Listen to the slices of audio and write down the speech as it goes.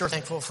We're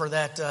thankful for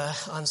that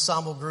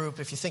ensemble group.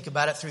 If you think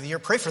about it through the year,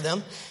 pray for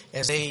them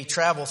as they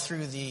travel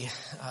through the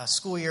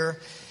school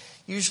year,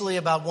 usually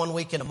about 1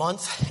 week in a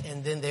month,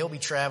 and then they'll be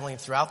traveling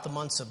throughout the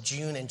months of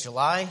June and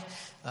July,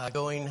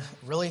 going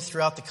really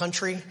throughout the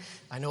country.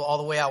 I know all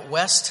the way out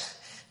west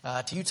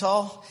to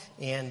Utah,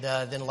 and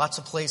then lots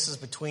of places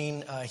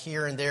between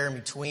here and there in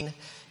between.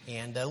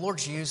 And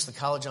Lord's used the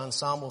college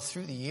ensemble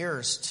through the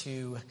years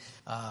to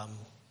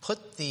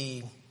put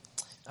the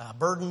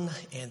burden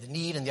and the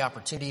need and the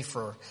opportunity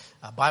for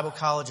Bible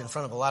college in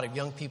front of a lot of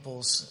young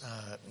people's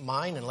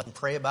mind and let them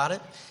pray about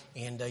it,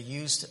 and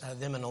used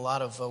them in a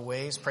lot of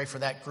ways. Pray for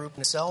that group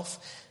in itself.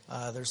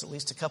 There's at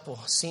least a couple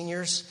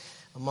seniors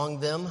among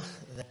them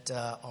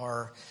that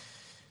are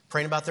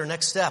praying about their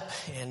next step,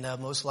 and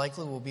most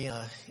likely will be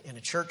in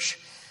a church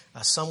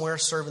somewhere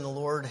serving the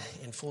Lord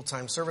in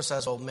full-time service,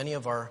 as well. Many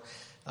of our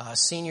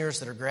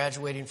seniors that are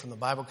graduating from the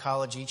Bible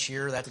college each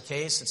year, that's the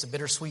case. It's a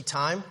bittersweet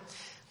time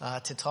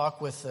to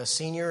talk with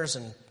seniors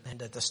and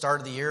at the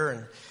start of the year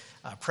and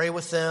pray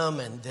with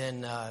them, and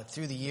then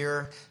through the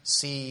year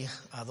see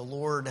the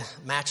Lord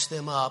match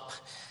them up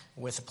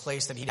with a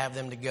place that He'd have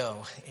them to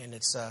go. And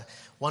it's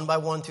one by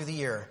one through the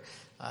year.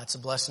 It's a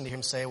blessing to hear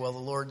Him say, well, the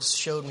Lord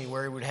showed me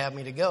where He would have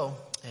me to go,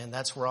 and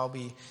that's where I'll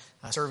be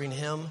serving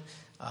Him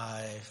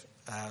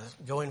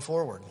going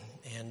forward.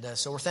 And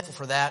so we're thankful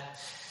for that.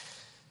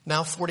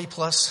 Now 40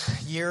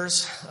 plus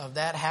years of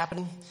that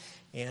happening,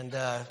 and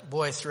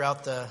boy,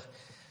 throughout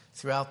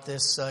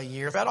this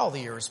year, throughout all the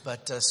years,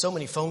 but so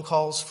many phone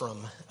calls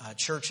from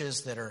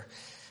churches that are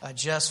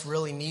just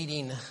really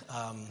needing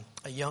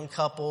a young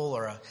couple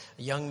or a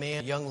young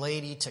man, a young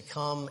lady to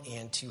come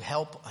and to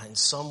help in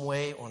some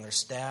way on their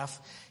staff.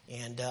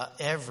 And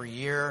every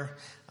year,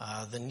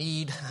 the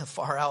need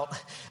far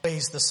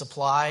outweighs the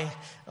supply,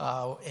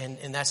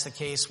 and that's the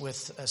case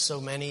with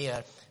so many.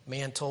 A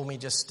man told me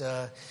just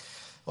a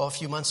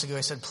few months ago,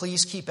 he said,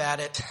 please keep at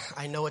it.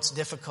 I know it's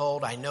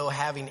difficult. I know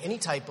having any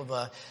type of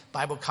a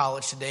Bible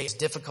college today is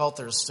difficult.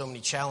 There's so many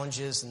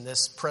challenges in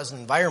this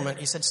present environment.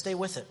 He said, stay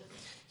with it.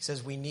 He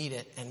says, we need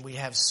it. And we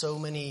have so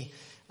many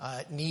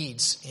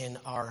needs in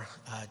our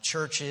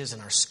churches, in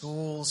our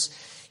schools,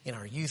 in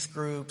our youth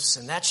groups.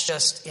 And that's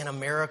just in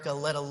America,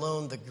 let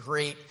alone the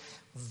great,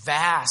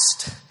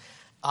 vast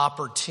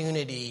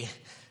opportunity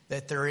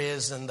that there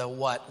is in the,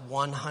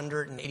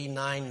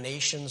 189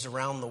 nations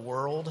around the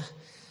world,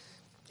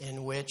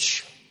 in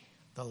which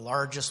the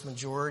largest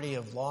majority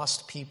of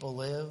lost people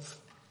live.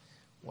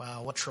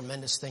 Wow, what a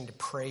tremendous thing to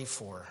pray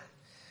for.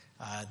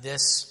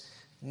 This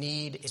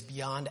need is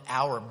beyond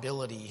our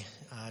ability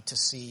to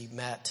see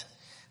met.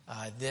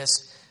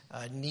 This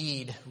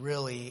need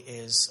really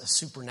is a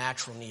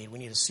supernatural need. We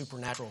need a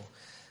supernatural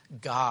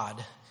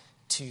God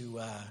to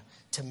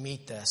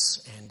meet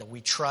this, and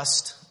we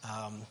trust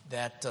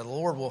that the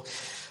Lord will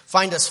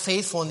find us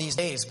faithful in these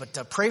days.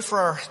 But pray for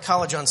our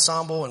college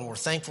ensemble, and we're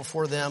thankful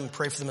for them.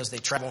 Pray for them as they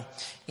travel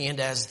and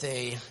as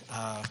they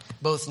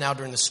both now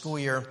during the school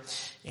year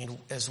and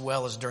as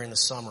well as during the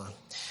summer.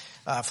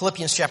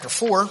 Philippians chapter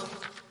 4.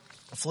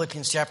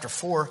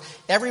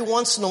 Every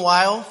once in a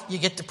while, you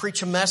get to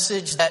preach a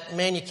message that,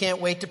 man, you can't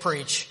wait to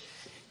preach,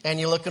 and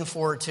you're looking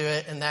forward to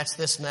it, and that's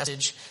this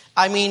message.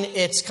 I mean,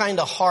 it's kind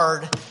of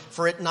hard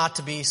for it not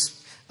to be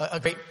a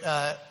great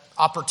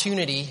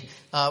opportunity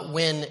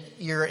when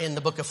you're in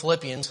the book of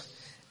Philippians,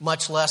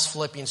 much less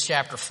Philippians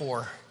chapter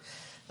 4.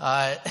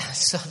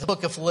 So the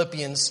book of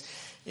Philippians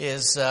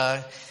is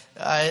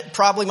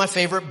probably my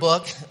favorite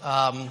book,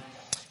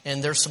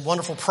 and there's some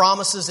wonderful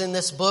promises in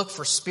this book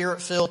for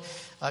Spirit-filled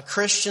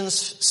Christians,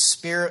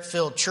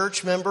 Spirit-filled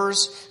church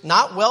members,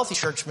 not wealthy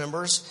church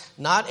members,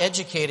 not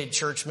educated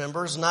church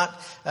members, not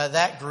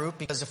that group,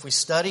 because if we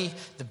study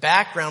the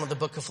background of the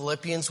book of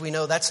Philippians, we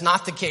know that's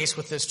not the case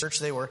with this church.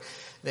 They were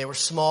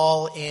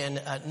small in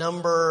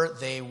number.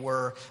 They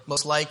were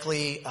most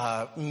likely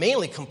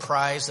mainly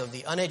comprised of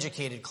the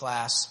uneducated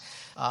class.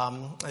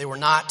 They were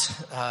not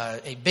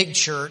a big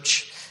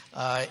church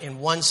in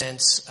one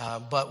sense,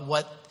 but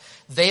what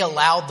they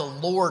allowed the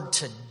Lord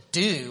to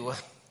do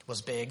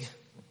was big.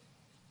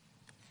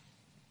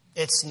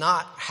 It's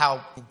not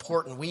how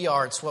important we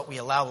are, it's what we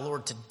allow the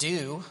Lord to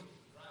do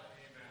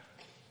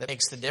that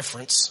makes the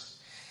difference.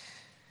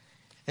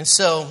 And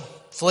so,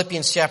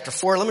 Philippians chapter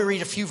 4, let me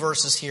read a few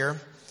verses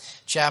here.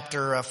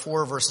 Chapter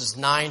 4, verses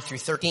 9 through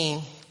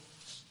 13.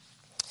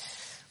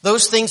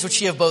 Those things which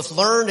ye have both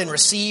learned and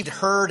received,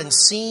 heard, and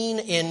seen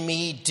in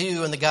me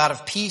do, and the God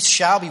of peace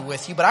shall be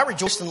with you. But I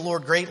rejoice in the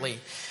Lord greatly,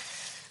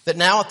 that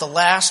now at the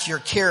last your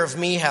care of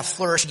me hath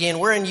flourished again,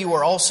 wherein you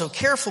were also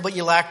careful, but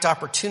ye lacked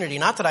opportunity.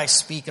 Not that I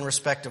speak in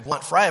respect of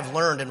want, for I have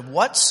learned in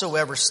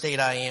whatsoever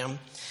state I am,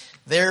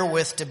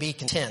 therewith to be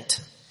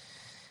content.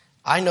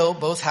 I know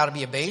both how to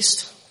be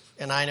abased,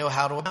 and I know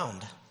how to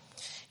abound.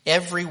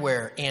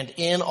 Everywhere and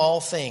in all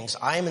things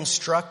I am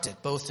instructed,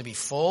 both to be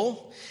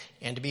full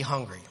and to be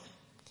hungry,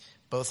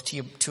 both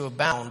to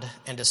abound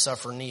and to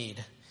suffer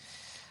need.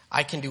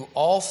 I can do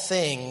all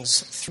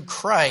things through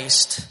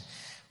Christ,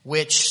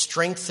 which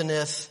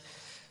strengtheneth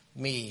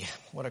me.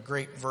 What a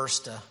great verse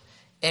to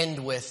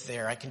end with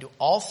there. I can do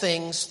all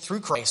things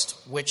through Christ,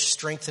 which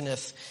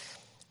strengtheneth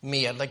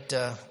me. I'd like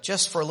to,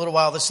 just for a little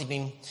while this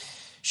evening,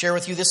 share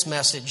with you this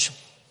message.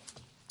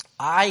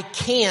 I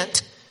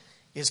can't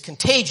is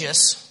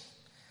contagious,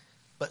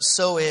 but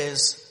so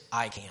is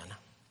I can.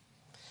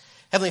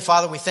 Heavenly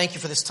Father, we thank you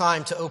for this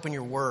time to open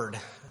your word.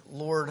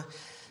 Lord,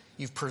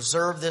 you've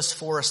preserved this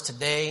for us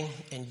today,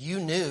 and you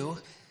knew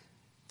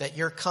that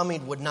your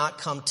coming would not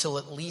come till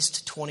at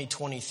least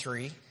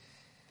 2023.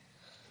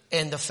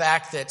 And the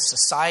fact that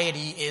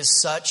society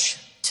is such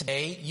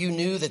today, you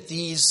knew that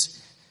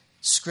these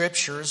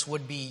scriptures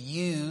would be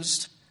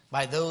used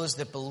by those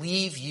that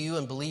believe you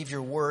and believe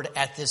your word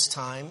at this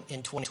time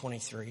in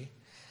 2023.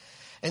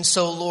 And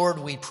so, Lord,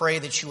 we pray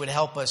that you would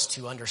help us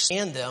to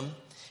understand them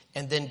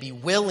and then be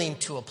willing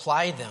to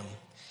apply them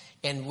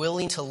and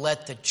willing to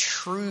let the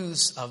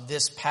truths of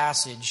this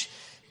passage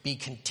be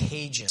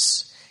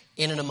contagious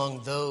in and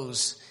among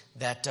those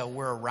that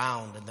we're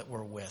around and that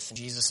we're with. In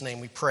Jesus'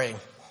 name we pray.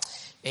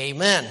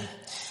 Amen.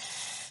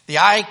 The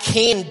I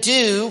can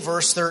do,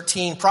 verse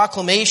 13,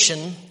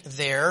 proclamation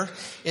there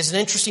is an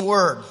interesting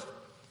word.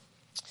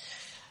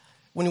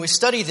 When we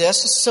study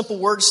this, it's a simple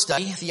word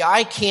study. The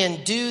I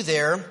can do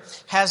there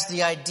has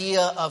the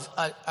idea of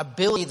an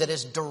ability that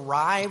is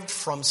derived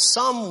from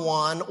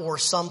someone or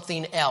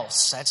something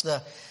else. That's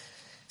the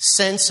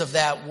sense of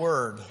that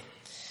word.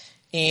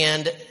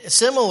 And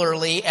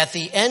similarly, at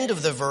the end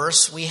of the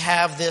verse, we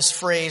have this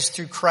phrase,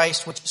 through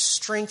Christ, which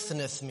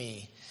strengtheneth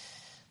me.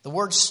 The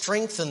word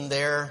strengthen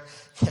there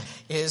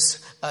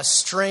is a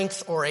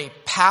strength or a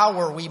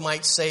power, we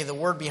might say. The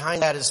word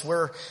behind that is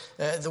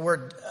the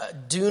word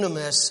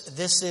dunamis.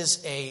 This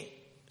is a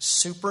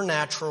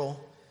supernatural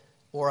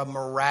or a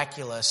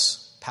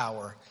miraculous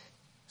power.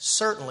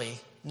 Certainly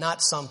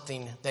not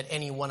something that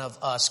any one of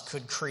us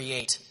could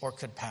create or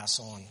could pass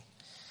on.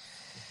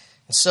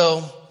 And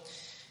so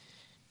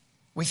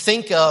we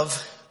think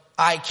of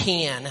I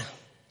can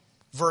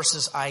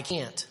versus I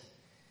can't.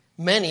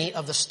 Many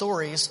of the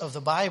stories of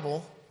the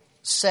Bible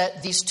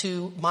set these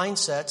two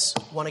mindsets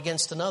one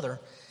against another,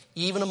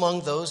 even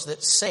among those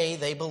that say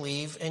they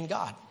believe in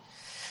God.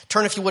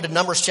 Turn, if you would, to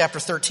Numbers chapter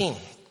 13.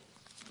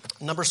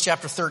 Numbers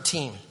chapter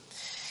 13.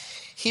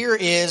 Here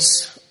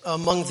is,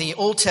 among the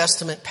Old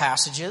Testament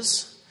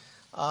passages,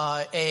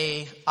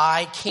 a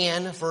I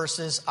can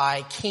versus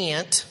I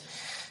can't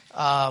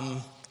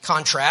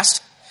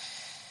contrast.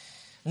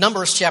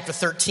 Numbers chapter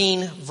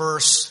 13,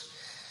 verse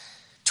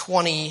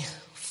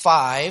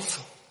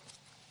 25.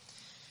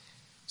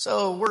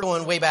 So we're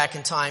going way back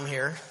in time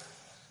here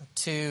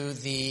to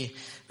the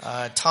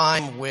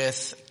time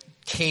with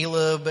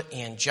Caleb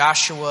and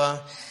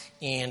Joshua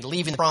and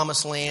leaving the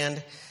promised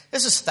land.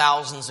 This is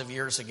thousands of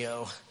years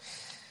ago.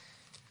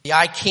 The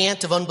I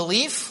can't of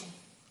unbelief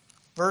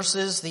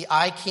versus the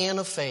I can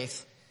of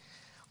faith.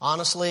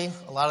 Honestly,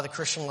 a lot of the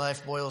Christian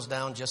life boils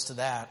down just to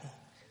that.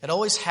 It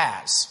always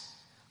has.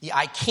 The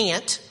I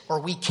can't or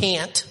we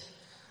can't,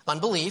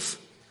 unbelief,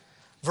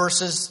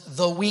 versus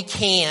the we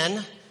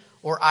can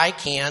or I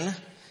can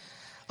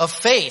of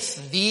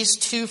faith. These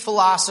two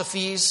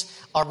philosophies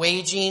are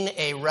waging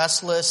a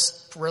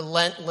restless,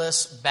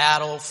 relentless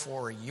battle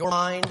for your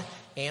mind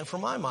and for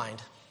my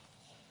mind.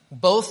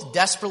 Both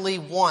desperately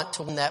want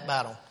to win that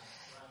battle,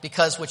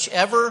 because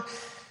whichever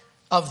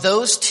of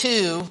those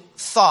two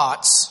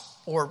thoughts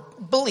or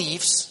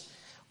beliefs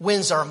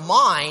wins our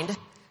mind,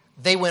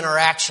 they win our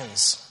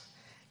actions,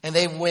 and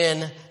they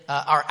win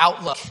our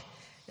outlook,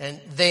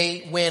 and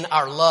they win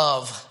our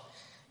love,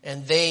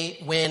 and they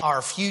win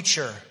our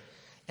future,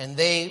 and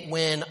they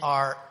win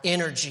our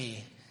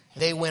energy,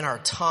 they win our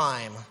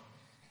time.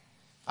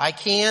 I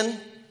can,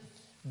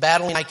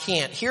 battling I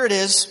can't. Here it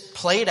is,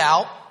 played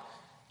out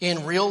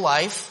in real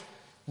life,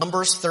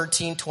 Numbers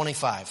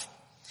 13:25.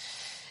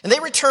 And they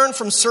returned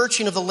from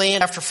searching of the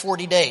land after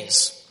 40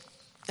 days.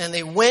 And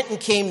they went and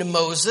came to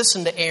Moses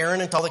and to Aaron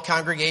and to all the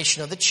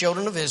congregation of the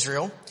children of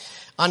Israel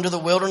under the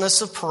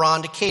wilderness of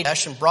Paran to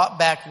Kadesh, and brought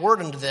back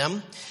word unto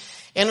them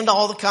and unto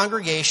all the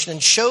congregation,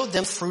 and showed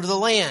them fruit of the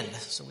land.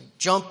 So we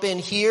jump in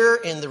here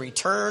in the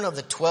return of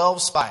the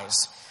 12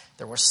 spies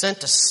that were sent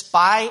to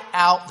spy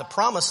out the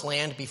promised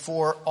land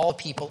before all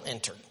people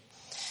entered.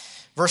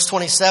 Verse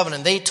 27,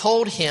 and they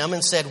told him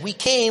and said, we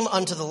came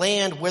unto the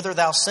land whither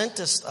thou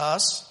sentest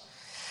us.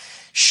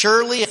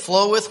 Surely it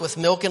floweth with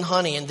milk and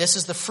honey, and this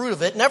is the fruit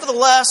of it.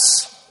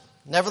 Nevertheless,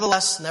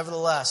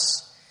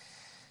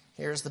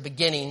 here's the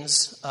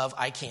beginnings of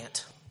I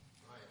can't.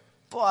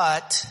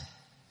 But,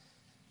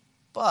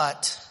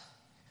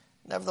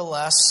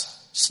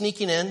 nevertheless,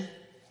 sneaking in,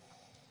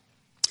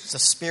 it's the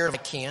spirit of I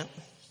can't.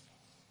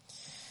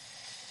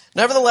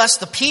 Nevertheless,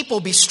 the people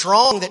be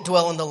strong that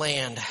dwell in the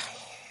land,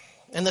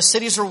 and the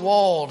cities are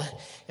walled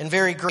and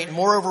very great.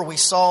 Moreover, we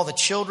saw the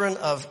children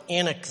of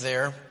Anak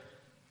there.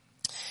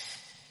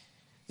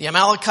 The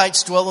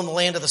Amalekites dwell in the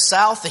land of the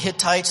south. The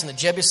Hittites and the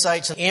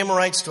Jebusites and the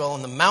Amorites dwell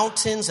in the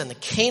mountains. And the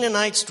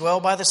Canaanites dwell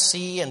by the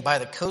sea and by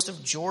the coast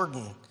of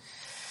Jordan.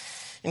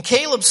 And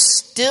Caleb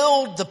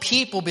stilled the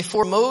people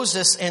before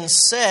Moses and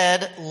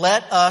said,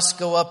 let us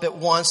go up at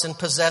once and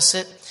possess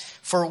it,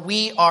 for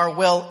we are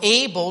well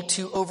able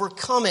to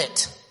overcome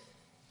it.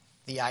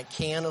 The I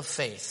can of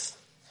faith.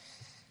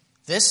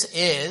 This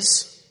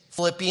is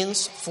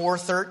Philippians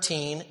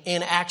 4:13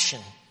 in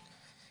action.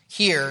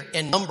 Here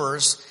in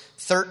Numbers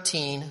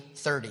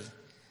 13:30.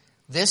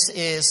 This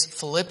is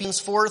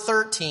Philippians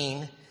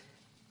 4:13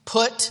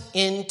 put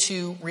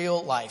into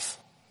real life.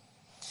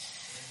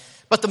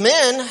 But the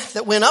men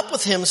that went up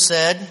with him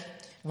said,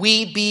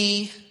 we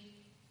be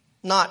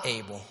not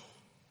able.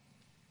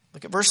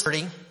 Look at verse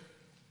 30.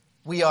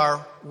 We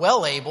are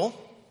well able,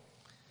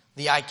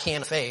 the I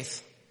can of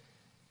faith.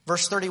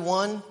 Verse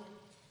 31,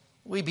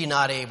 we be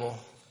not able,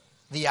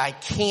 the I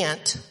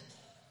can't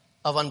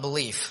of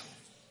unbelief.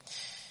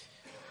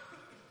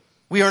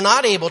 We are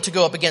not able to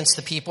go up against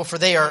the people, for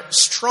they are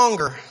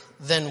stronger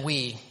than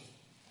we.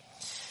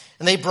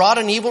 And they brought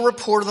an evil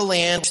report of the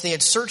land which they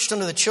had searched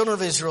unto the children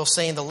of Israel,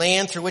 saying, the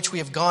land through which we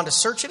have gone to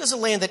search it is a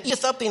land that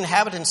eateth up the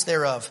inhabitants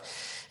thereof.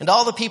 And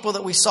all the people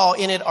that we saw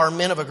in it are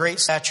men of a great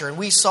stature. And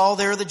we saw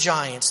there the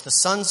giants, the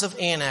sons of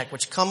Anak,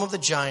 which come of the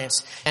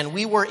giants. And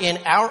we were in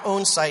our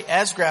own sight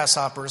as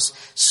grasshoppers,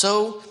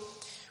 so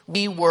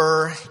we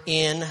were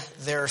in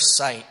their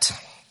sight.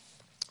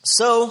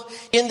 So,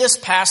 in this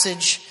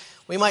passage,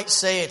 we might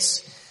say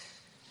it's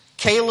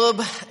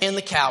Caleb and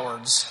the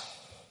cowards.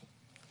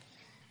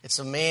 It's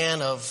a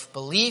man of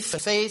belief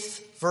and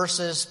faith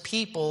versus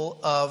people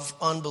of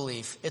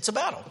unbelief. It's a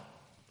battle.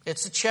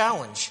 It's a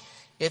challenge.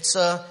 It's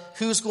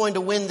who's going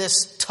to win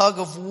this tug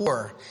of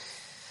war.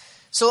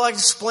 So I'll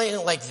explain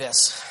it like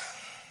this.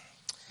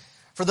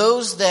 For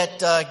those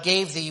that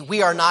gave the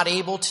we are not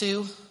able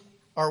to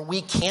or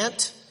we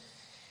can't,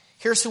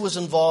 here's who was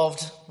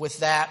involved with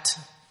that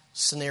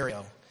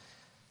scenario.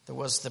 There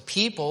was the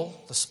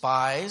people, the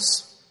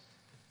spies,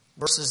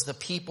 versus the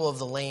people of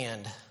the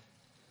land.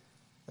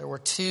 There were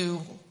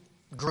two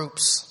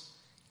groups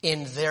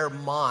in their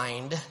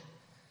mind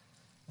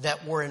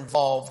that were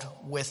involved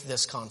with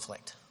this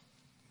conflict.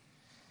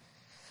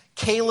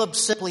 Caleb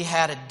simply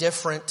had a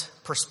different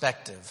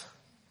perspective.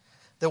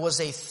 There was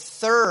a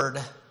third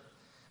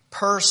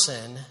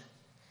person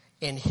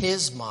in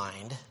his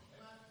mind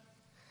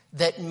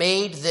that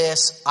made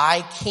this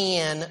I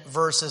can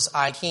versus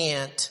I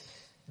can't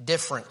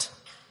different.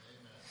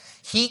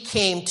 He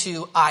came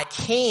to I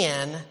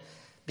can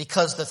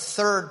because the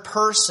third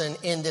person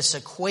in this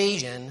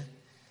equation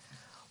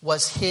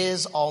was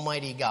his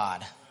Almighty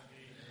God.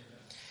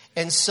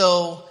 And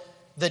so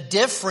the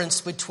difference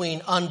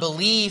between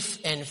unbelief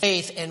and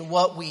faith and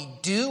what we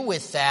do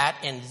with that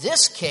in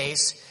this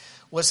case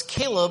was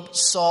Caleb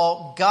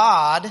saw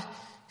God,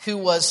 who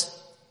was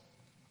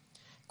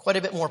quite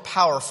a bit more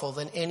powerful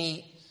than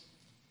any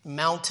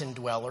mountain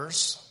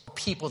dwellers,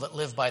 people that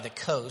live by the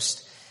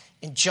coast.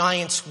 And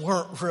giants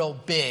weren't real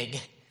big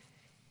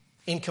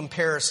in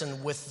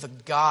comparison with the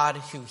God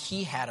who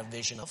he had a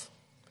vision of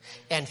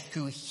and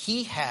who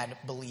he had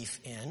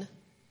belief in.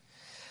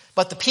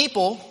 But the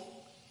people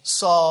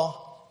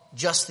saw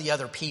just the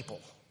other people.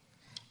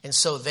 And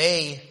so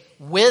they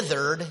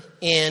withered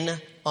in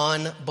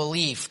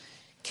unbelief.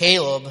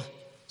 Caleb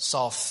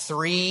saw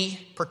three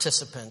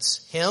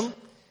participants: him,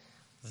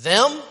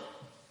 them,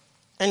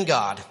 and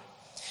God.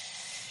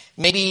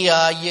 Maybe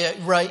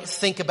you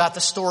think about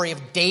the story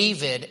of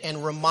David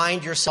and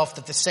remind yourself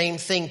that the same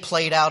thing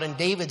played out in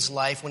David's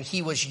life when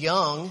he was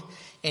young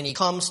and he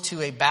comes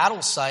to a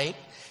battle site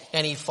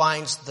and he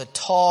finds the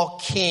tall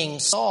King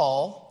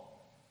Saul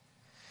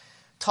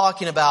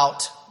talking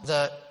about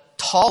the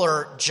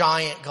taller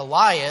giant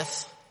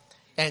Goliath,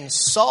 and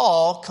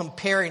Saul,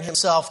 comparing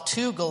himself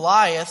to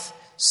Goliath,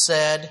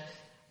 said,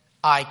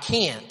 I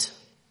can't.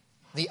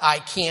 The I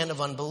can of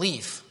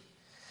unbelief.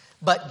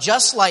 But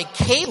just like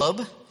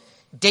Caleb,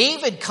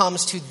 David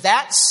comes to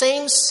that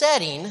same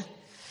setting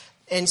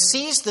and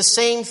sees the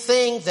same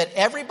thing that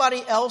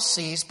everybody else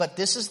sees, but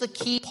this is the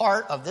key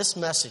part of this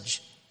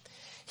message.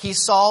 He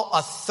saw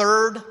a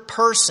third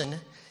person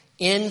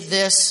in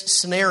this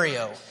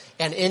scenario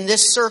and in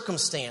this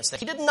circumstance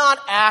that he did not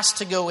ask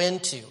to go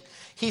into.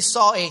 He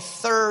saw a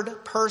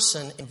third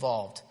person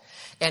involved.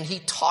 And he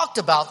talked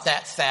about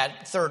that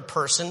third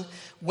person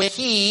when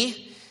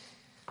he,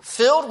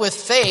 filled with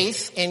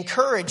faith and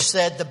courage,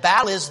 said, the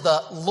battle is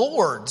the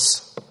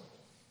Lord's.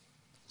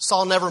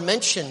 Saul never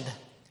mentioned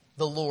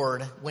the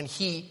Lord when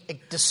he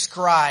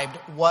described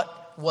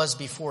what was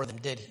before them,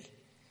 did he?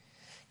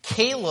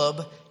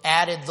 Caleb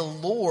added the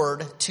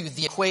Lord to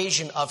the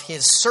equation of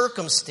his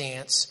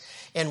circumstance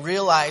and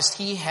realized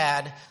he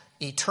had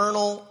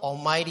eternal,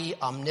 almighty,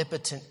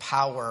 omnipotent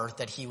power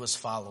that he was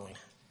following.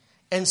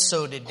 And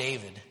so did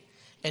David.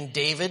 And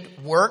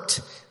David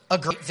worked a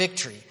great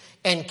victory.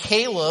 And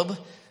Caleb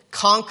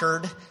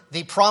conquered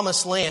the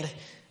promised land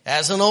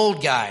as an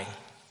old guy.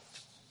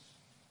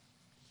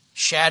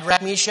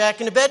 Shadrach, Meshach,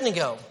 and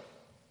Abednego.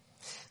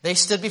 They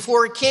stood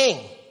before a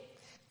king.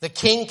 The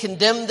king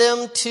condemned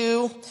them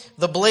to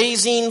the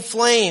blazing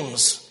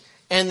flames.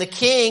 And the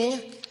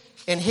king,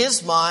 in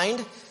his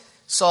mind,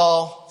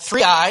 saw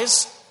three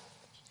eyes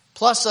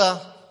plus a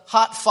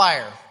hot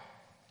fire.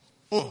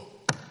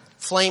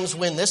 Flames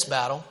win this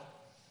battle.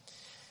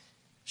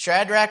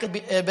 Shadrach,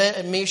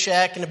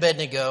 Meshach, and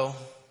Abednego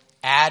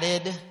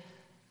added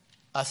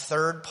a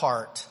third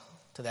part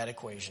to that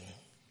equation.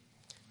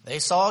 They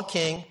saw a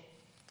king,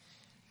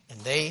 and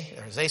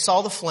they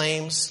saw the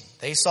flames,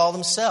 they saw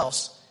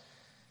themselves,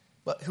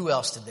 but who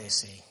else did they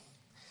see?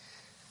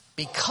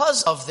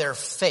 Because of their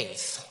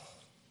faith,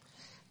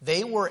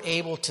 they were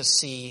able to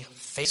see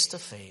face to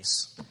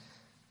face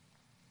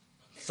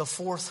the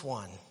fourth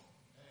one.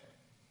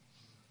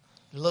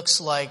 It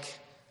looks like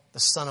the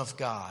Son of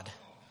God,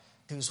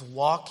 who's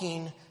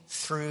walking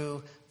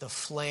through the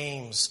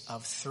flames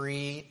of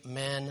three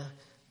men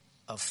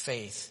of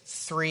faith.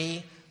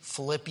 3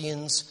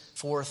 Philippians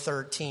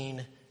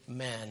 4:13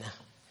 men.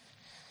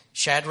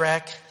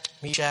 Shadrach,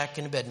 Meshach,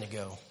 and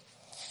Abednego.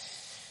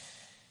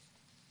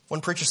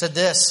 One preacher said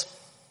this: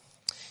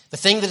 the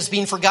thing that is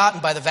being forgotten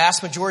by the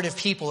vast majority of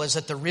people is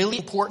that the really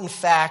important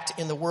fact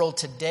in the world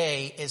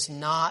today is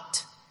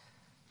not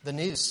the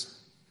news.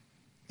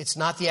 It's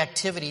not the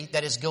activity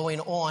that is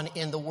going on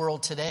in the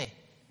world today.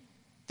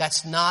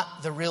 That's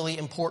not the really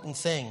important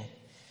thing.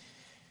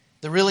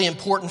 The really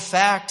important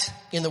fact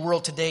in the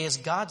world today is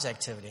God's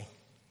activity.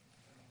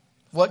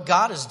 What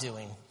God is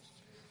doing,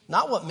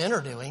 not what men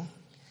are doing.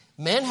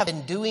 Men have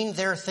been doing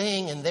their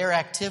thing and their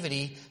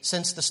activity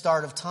since the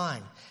start of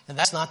time. And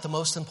that's not the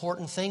most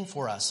important thing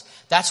for us.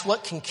 That's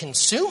what can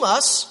consume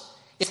us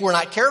if we're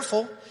not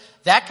careful.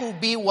 That can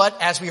be what,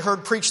 as we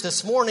heard preached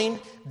this morning,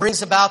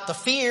 brings about the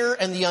fear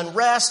and the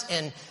unrest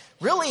and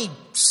really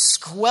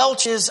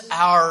squelches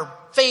our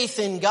faith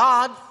in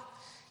God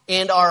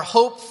and our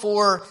hope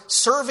for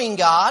serving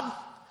God.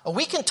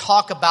 We can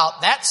talk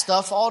about that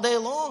stuff all day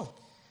long.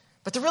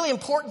 But the really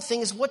important thing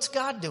is, what's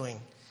God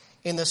doing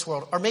in this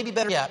world? Or maybe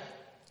better yet,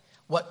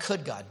 what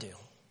could God do?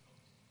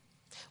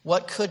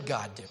 What could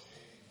God do?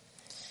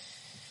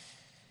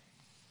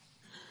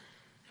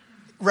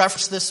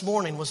 Reference this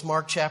morning was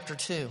Mark chapter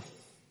 2.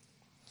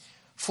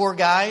 4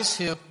 guys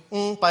who,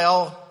 by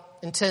all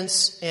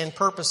intents and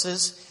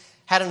purposes,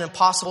 had an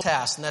impossible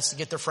task, and that's to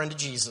get their friend to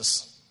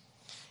Jesus.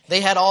 They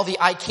had all the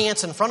I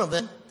can'ts in front of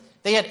them.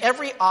 They had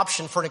every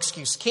option for an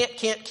excuse.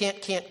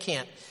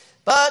 Can't.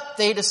 But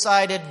they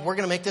decided, we're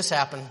going to make this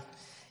happen.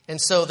 And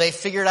so they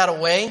figured out a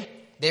way.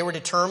 They were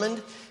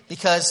determined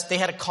because they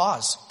had a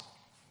cause.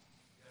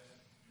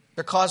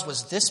 Their cause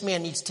was, this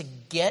man needs to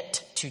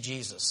get to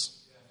Jesus.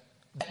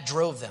 That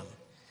drove them.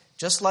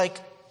 Just like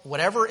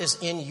whatever is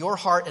in your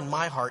heart and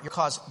my heart, your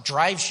cause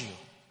drives you.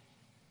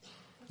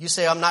 You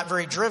say, I'm not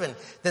very driven.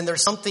 Then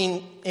there's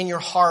something in your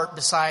heart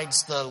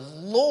besides the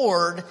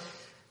Lord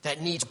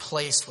that needs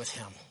place with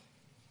him.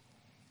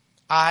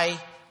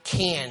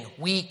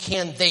 We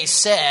can, they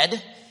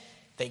said.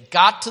 They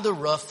got to the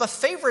roof. A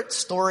favorite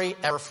story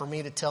ever for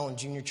me to tell in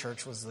junior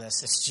church was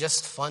this. It's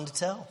just fun to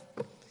tell.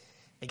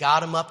 They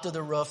got him up to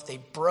the roof. They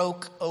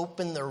broke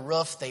open the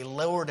roof. They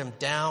lowered him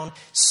down.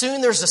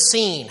 Soon there's a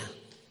scene.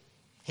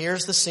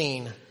 Here's the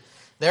scene.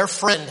 Their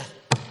friend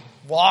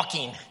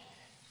walking,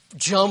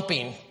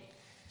 jumping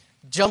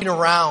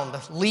around,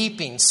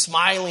 leaping,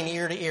 smiling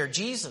ear to ear.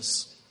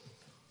 Jesus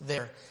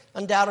there,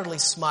 undoubtedly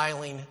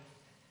smiling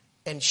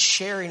and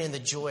sharing in the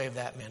joy of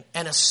that man.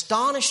 An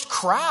astonished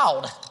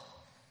crowd.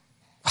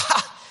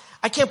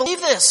 I can't believe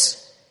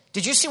this.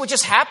 Did you see what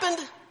just happened?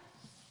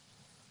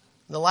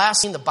 The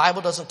last scene the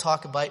Bible doesn't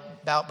talk about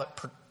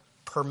but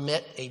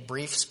permit a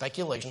brief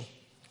speculation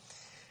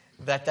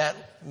that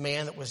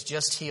man that was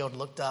just healed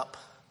looked up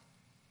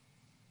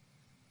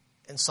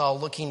and saw,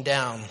 looking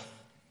down,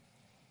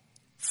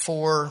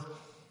 4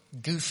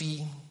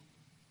 goofy,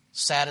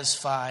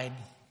 satisfied,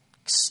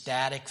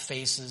 ecstatic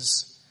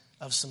faces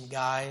of some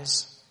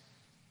guys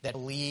that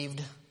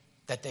believed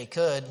that they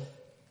could,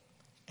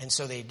 and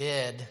so they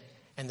did,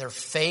 and their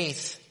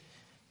faith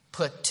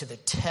put to the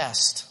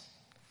test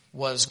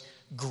was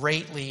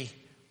greatly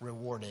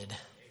rewarded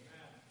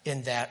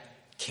in that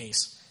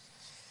case.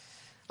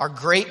 Our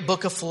great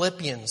book of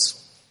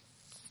Philippians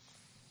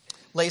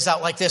lays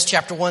out like this.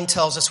 Chapter 1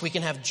 tells us we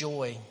can have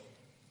joy.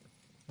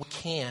 We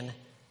can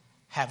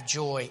have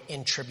joy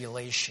in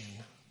tribulation.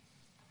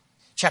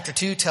 Chapter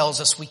 2 tells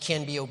us we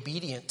can be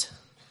obedient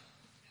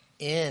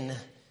in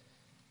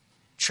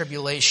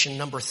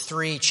tribulation.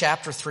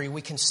 Chapter 3,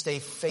 we can stay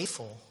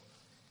faithful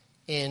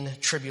in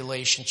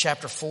tribulation.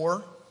 Chapter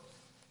 4,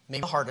 maybe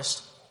the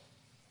hardest,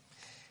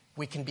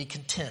 we can be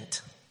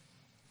content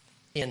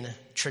in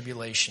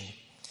tribulation.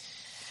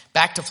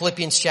 Back to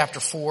Philippians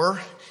chapter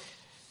 4.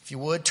 If you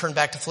would, turn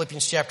back to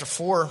Philippians chapter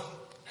 4.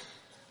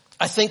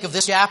 I think of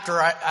this chapter,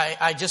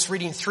 I just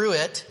reading through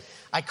it,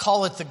 I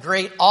call it the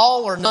great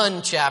all or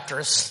none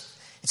chapters.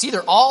 It's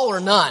either all or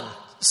none,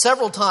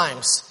 several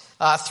times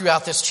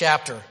throughout this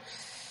chapter.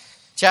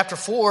 Chapter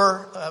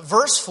 4,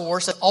 verse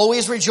 4 says,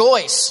 always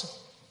rejoice.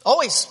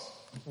 Always.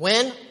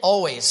 When?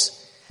 Always.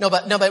 No,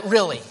 but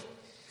really.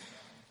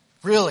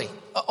 Really.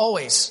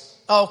 Always.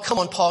 Oh, come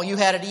on, Paul, you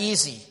had it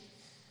easy.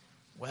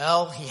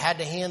 Well, he had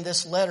to hand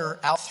this letter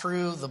out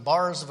through the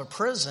bars of a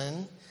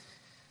prison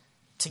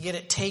to get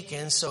it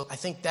taken, so I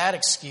think that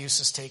excuse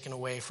is taken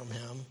away from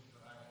him.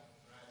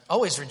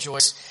 Always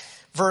rejoice.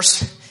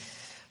 Verse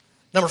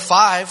Number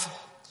 5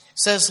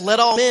 says, let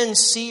all men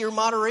see your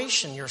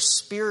moderation, your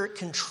spirit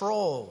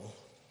control.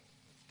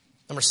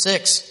 Number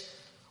 6,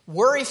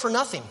 worry for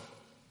nothing.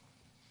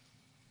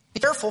 Be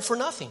careful for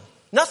nothing.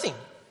 Nothing.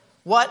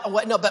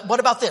 What? No, but what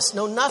about this?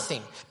 No,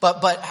 nothing.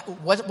 But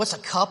what's a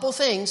couple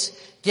things?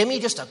 Give me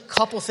just a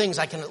couple things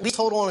I can at least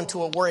hold on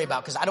to a worry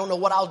about, because I don't know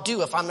what I'll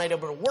do if I'm not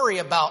able to worry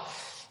about.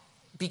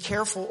 Be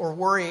careful or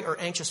worry or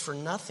anxious for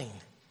nothing.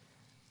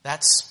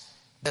 That's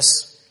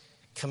this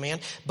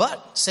command.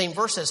 But same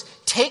verse says,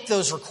 take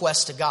those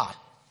requests to God.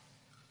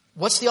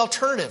 What's the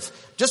alternative?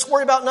 Just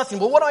worry about nothing.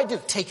 Well, what do?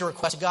 Take your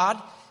request to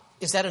God.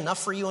 Is that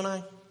enough for you and I?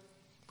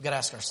 We've got to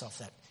ask ourselves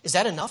that. Is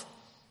that enough?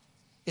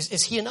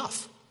 Is he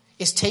enough?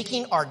 Is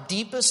taking our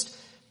deepest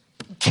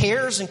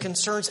cares and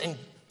concerns and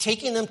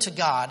taking them to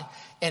God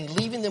and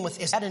leaving them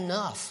with, is that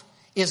enough?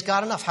 Is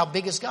God enough? How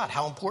big is God?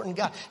 How important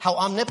God? How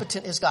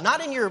omnipotent is God?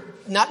 Not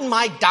in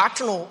my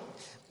doctrinal,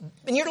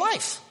 in your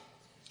life,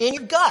 in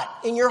your gut,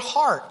 in your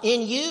heart,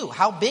 in you.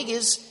 How big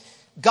is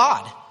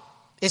God?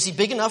 Is he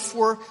big enough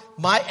for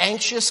my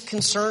anxious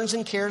concerns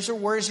and cares or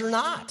worries or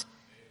not?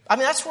 I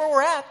mean, that's where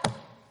we're at.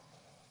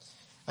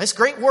 It's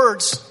great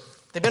words.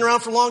 They've been around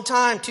for a long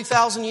time,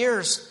 2,000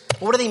 years.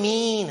 But what do they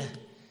mean?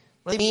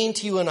 What do they mean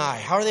to you and I?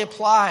 How are they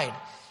applied?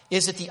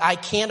 Is it the I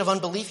can of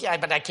unbelief? Yeah,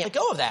 but I can't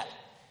let go of that.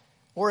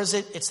 Or is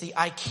it's the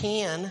I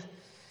can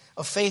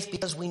of faith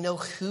because we know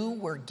who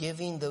we're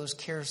giving those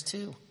cares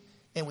to.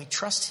 And we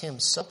trust him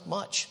so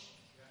much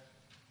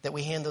that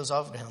we hand those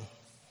over to him.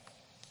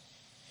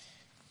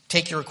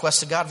 Take your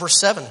request to God. Verse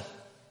 7.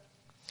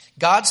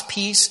 God's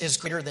peace is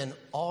greater than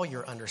all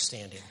your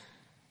understanding.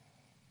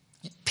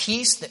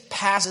 Peace that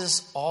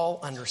passes all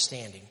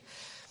understanding.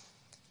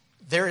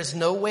 There is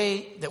no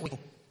way that we can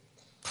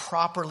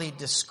properly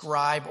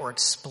describe or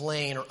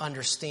explain or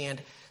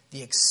understand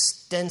the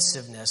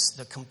extensiveness,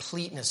 the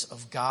completeness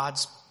of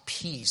God's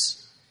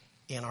peace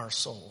in our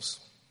souls.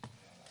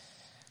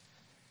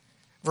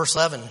 Verse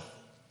 11,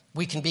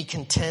 we can be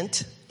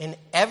content in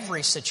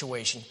every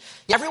situation.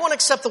 Everyone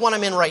except the one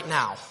I'm in right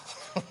now.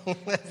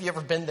 Have you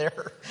ever been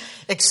there?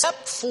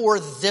 Except for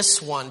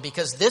this one,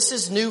 because this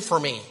is new for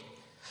me.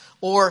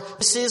 Or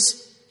this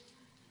is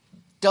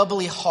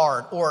doubly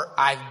hard. Or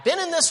I've been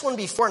in this one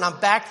before and I'm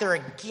back there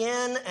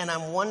again and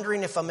I'm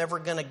wondering if I'm ever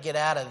going to get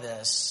out of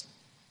this.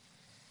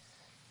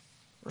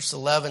 Verse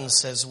 11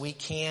 says we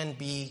can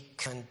be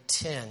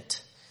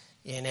content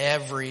in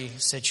every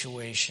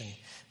situation.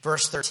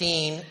 Verse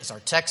 13 is our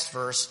text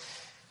verse.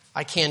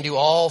 I can do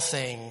all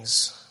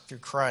things through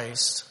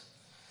Christ.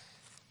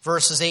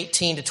 Verses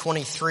 18 to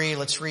 23,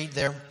 let's read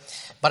there.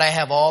 But I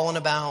have all and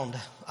abound.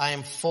 I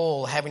am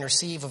full, having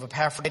received of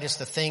Epaphroditus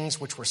the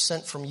things which were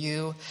sent from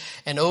you,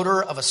 an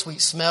odor of a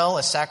sweet smell,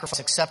 a sacrifice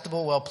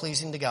acceptable,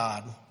 well-pleasing to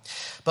God.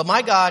 But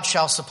my God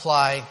shall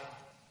supply,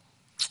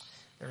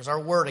 there's our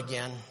word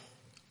again,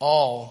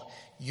 all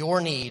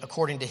your need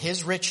according to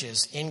his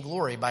riches in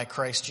glory by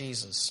Christ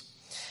Jesus.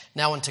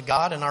 Now unto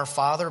God and our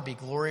Father be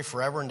glory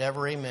forever and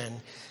ever.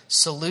 Amen.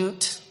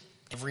 Salute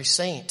every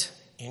saint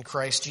in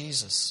Christ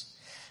Jesus.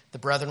 The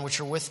brethren which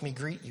are with me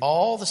greet you.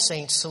 All the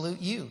saints salute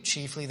you,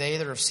 chiefly they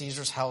that are of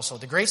Caesar's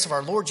household. The grace of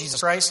our Lord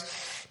Jesus Christ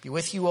be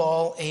with you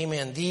all.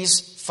 Amen. These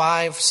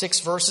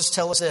 5-6 verses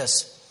tell us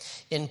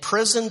this.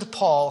 Imprisoned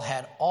Paul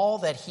had all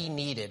that he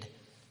needed.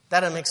 That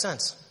doesn't make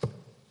sense.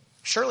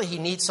 Surely he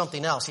needs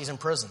something else. He's in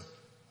prison.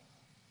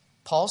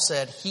 Paul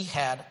said he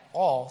had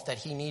all that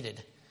he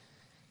needed,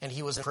 and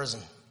he was in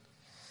prison.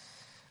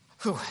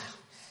 Whew.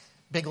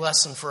 Big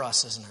lesson for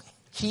us, isn't it?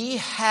 He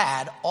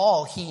had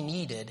all he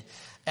needed.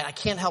 And I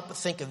can't help but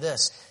think of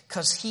this,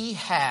 because he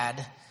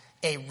had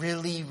a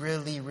really,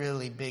 really,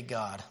 really big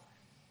God.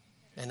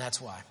 And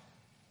that's why.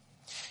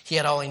 He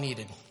had all he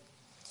needed.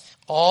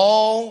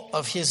 All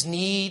of his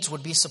needs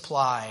would be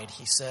supplied,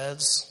 he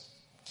says.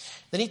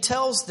 Then he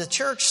tells the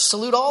church,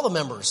 salute all the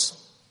members.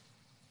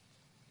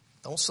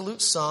 Don't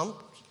salute some.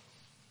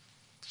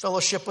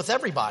 Fellowship with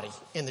everybody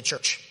in the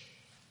church.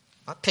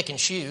 Not pick and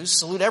choose.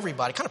 Salute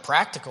everybody. Kind of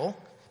practical,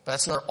 but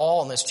that's not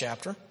all in this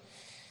chapter.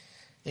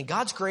 And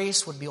God's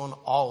grace would be on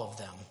all of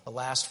them. The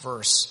last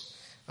verse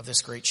of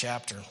this great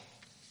chapter.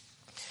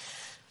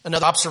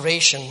 Another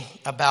observation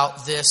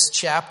about this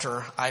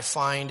chapter I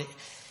find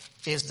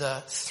is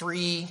the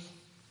 3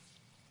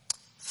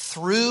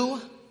 through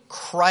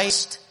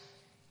Christ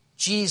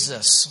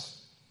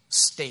Jesus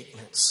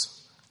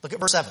statements. Look at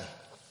verse 7.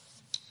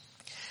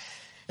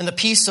 And the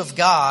peace of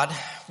God,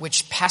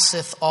 which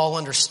passeth all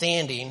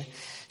understanding,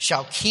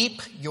 shall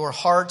keep your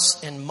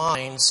hearts and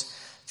minds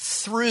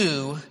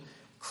through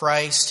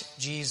Christ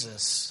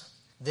Jesus.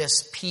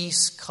 This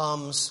peace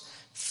comes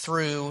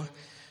through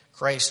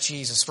Christ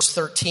Jesus. Verse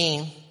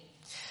 13,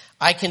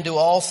 I can do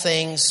all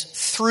things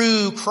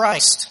through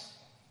Christ,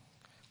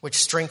 which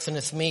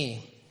strengtheneth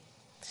me.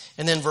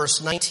 And then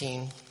verse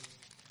 19,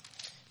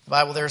 the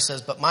Bible there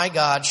says, but my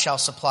God shall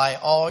supply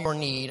all your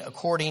need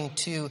according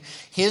to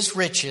his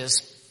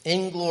riches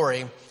in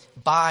glory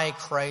by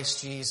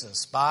Christ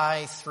Jesus.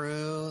 By,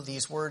 through,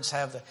 these words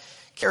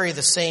carry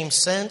the same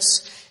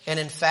sense. And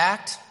in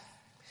fact,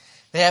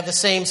 they have the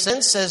same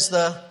sense as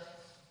the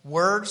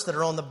words that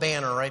are on the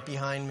banner right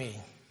behind me.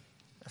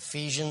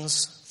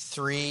 Ephesians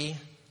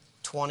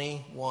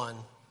 3:21.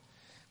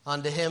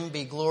 Unto him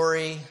be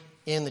glory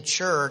in the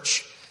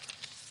church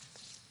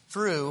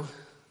through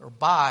or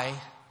by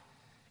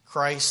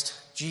Christ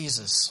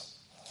Jesus.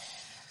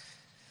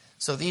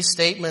 So these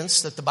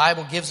statements that the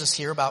Bible gives us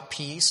here about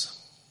peace,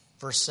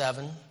 verse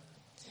 7,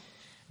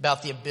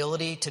 about the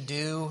ability to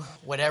do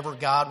whatever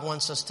God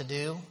wants us to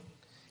do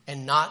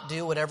and not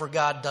do whatever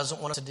God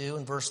doesn't want us to do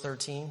in verse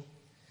 13,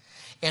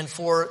 and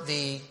for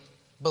the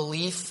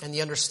belief and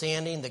the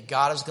understanding that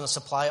God is going to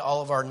supply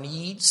all of our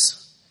needs,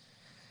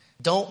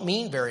 don't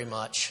mean very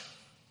much.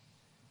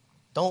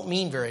 Don't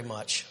mean very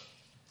much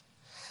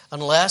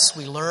unless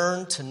we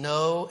learn to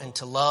know and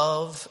to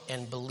love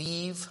and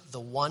believe the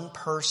one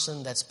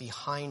person that's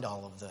behind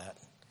all of that,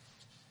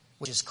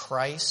 which is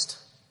Christ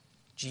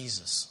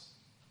Jesus.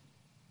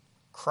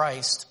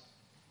 Christ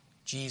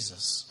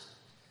Jesus.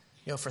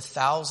 You know, for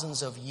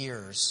thousands of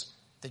years,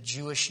 the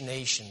Jewish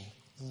nation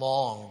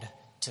longed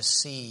to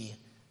see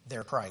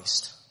their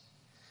Christ,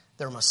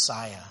 their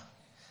Messiah,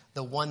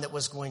 the one that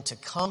was going to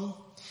come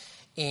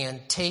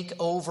and take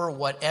over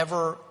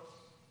whatever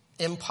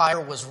empire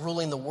was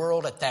ruling the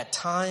world at that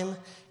time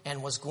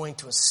and was going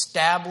to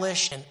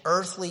establish an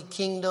earthly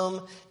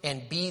kingdom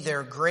and be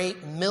their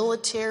great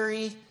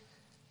military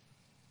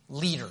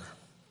leader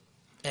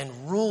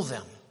and rule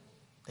them.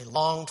 They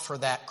longed for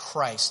that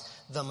Christ,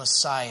 the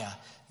Messiah,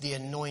 the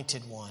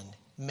Anointed One.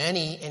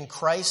 Many in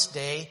Christ's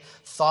day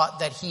thought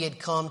that he had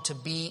come to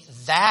be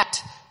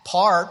that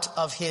part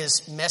of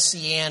his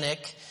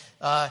messianic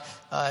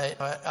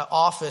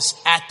office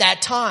at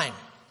that time.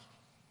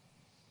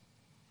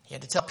 He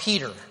had to tell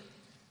Peter,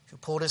 who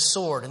pulled his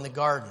sword in the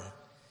garden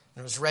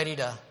and was ready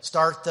to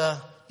start the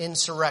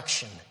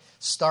insurrection,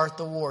 start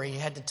the war. He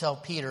had to tell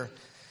Peter,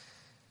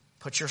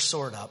 put your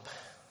sword up.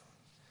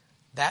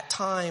 That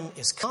time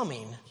is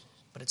coming,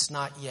 but it's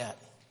not yet.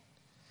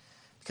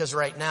 Because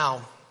right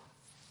now,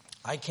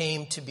 I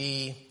came to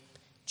be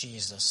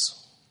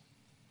Jesus.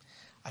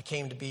 I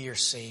came to be your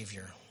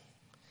Savior.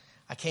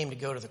 I came to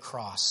go to the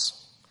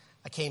cross.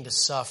 I came to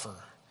suffer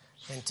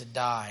and to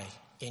die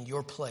in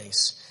your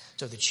place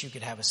so that you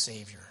could have a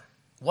Savior.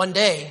 One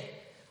day,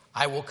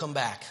 I will come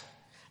back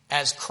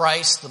as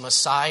Christ, the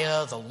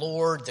Messiah, the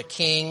Lord, the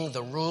King,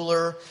 the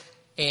ruler,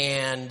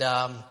 and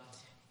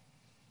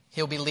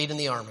he'll be leading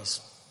the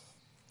armies.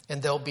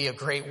 And there'll be a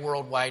great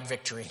worldwide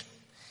victory.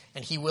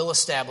 And he will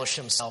establish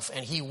himself,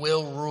 and he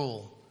will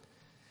rule.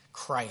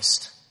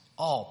 Christ,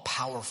 all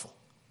powerful.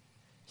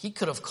 He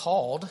could have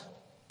called,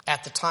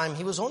 at the time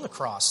he was on the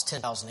cross,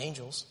 10,000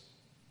 angels,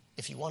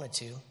 if he wanted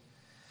to.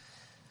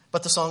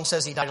 But the song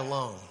says he died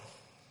alone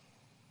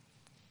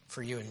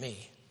for you and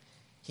me.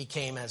 He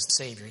came as the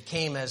Savior. He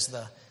came as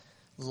the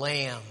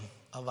Lamb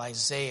of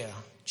Isaiah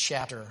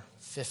chapter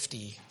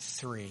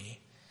 53.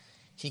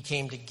 He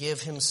came to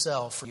give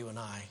himself for you and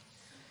I.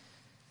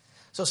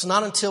 So it's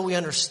not until we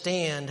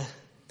understand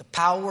the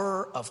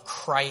power of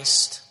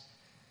Christ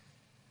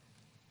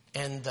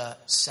and the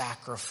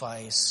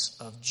sacrifice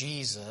of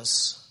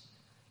Jesus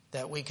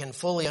that we can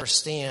fully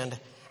understand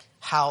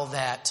how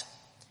that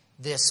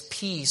this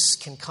peace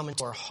can come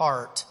into our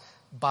heart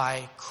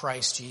by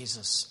Christ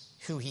Jesus,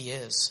 who he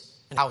is,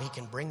 and how he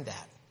can bring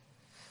that.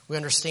 We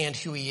understand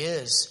who he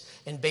is,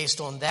 and based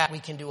on that, we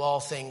can do all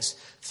things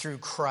through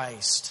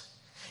Christ.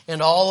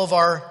 And all of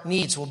our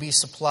needs will be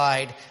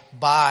supplied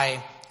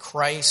by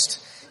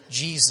Christ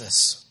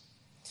Jesus.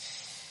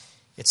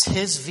 It's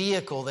his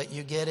vehicle that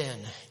you get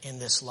in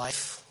this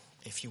life.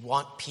 If you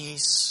want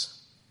peace,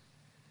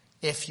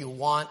 if you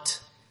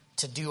want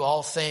to do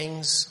all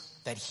things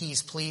that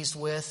he's pleased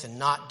with and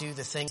not do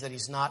the things that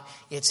he's not,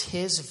 it's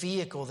his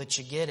vehicle that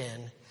you get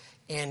in,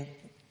 and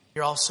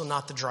you're also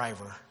not the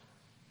driver.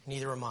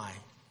 Neither am I.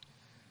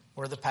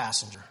 Or the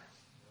passenger.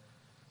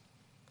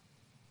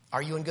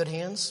 Are you in good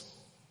hands,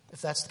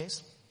 if that's the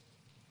case?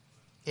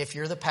 If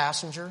you're the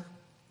passenger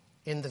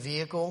in the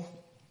vehicle,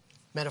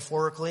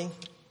 metaphorically,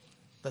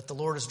 that the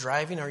Lord is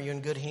driving, are you in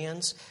good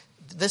hands?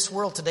 This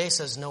world today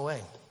says, no way.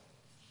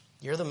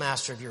 You're the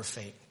master of your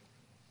fate.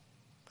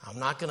 I'm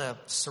not going to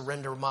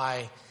surrender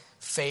my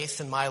faith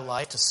in my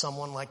life to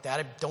someone like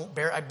that.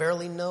 I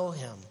barely know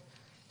him.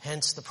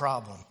 Hence the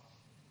problem.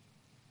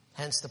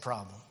 Hence the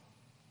problem.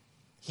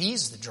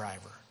 He's the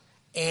driver.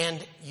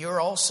 And you're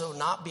also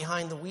not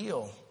behind the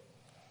wheel.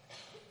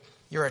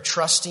 You're a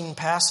trusting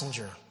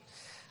passenger.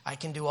 I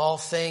can do all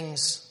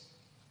things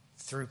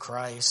through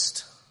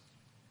Christ.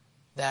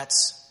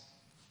 That's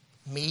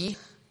me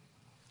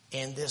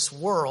and this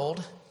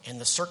world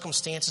and the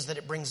circumstances that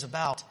it brings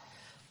about.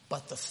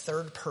 But the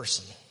third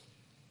person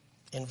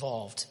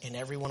involved in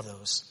every one of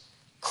those,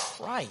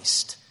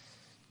 Christ,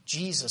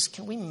 Jesus.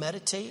 Can we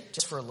meditate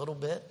just for a little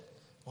bit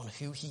on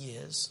who he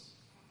is?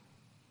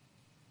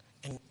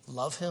 And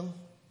love him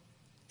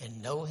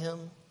and know him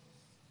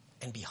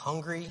and be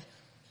hungry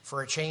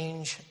for a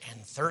change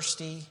and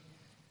thirsty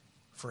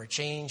for a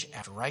change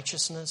after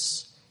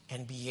righteousness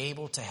and be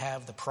able to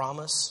have the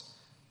promise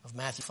of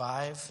Matthew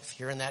 5. If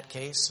you're in that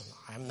case,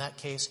 and I'm in that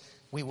case,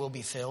 we will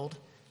be filled.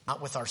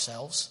 not with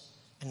ourselves,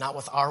 and not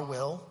with our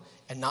will,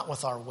 and not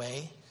with our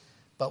way,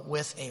 but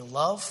with a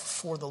love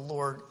for the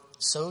Lord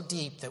so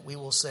deep that we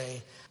will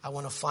say, I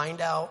want to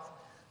find out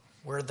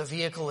where the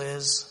vehicle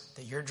is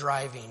that you're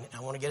driving.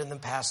 I want to get in the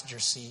passenger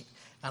seat,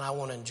 and I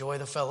want to enjoy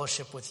the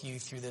fellowship with you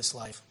through this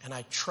life. And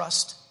I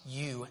trust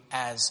you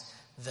as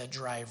the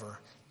driver.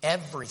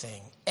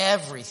 Everything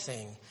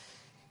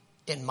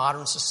in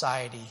modern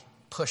society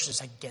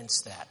pushes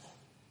against that.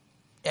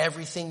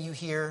 Everything you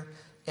hear,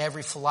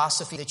 every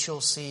philosophy that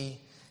you'll see,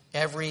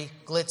 every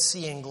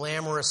glitzy and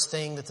glamorous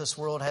thing that this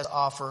world has to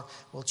offer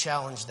will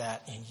challenge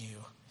that in you.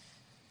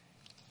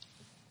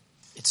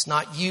 It's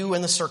not you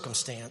and the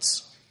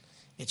circumstance.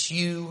 It's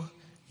you,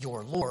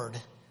 your Lord,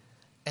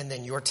 and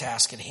then your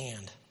task at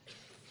hand.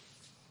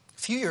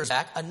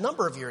 A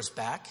number of years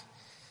back,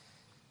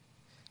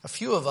 a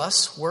few of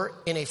us were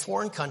in a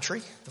foreign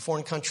country. The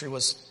foreign country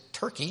was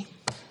Turkey,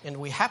 and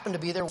we happened to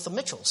be there with the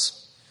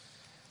Mitchells.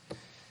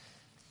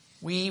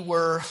 We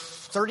were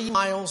 30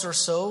 miles or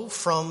so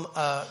from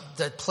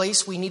the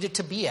place we needed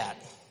to be at.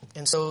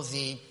 And so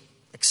the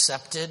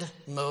accepted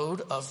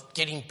mode of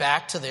getting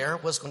back to there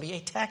was going to be a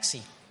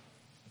taxi.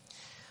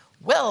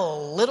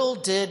 Well, little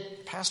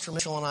did Pastor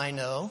Mitchell and I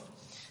know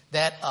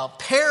that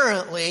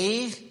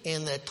apparently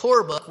in the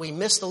tour book we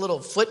missed a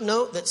little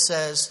footnote that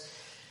says,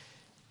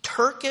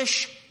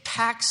 Turkish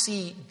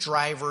taxi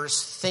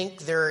drivers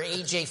think they're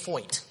A.J.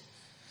 Foyt.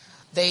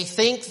 They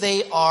think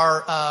they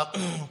are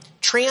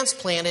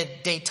transplanted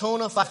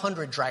Daytona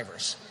 500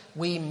 drivers.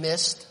 We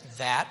missed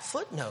that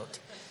footnote.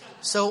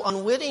 So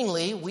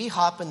unwittingly, we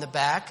hop in the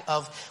back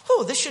of,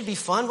 this should be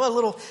fun. What a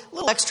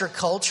little extra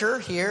culture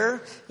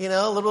here.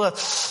 A little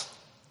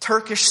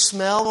Turkish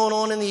smell going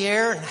on in the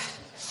air. And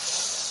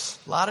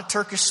a lot of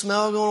Turkish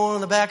smell going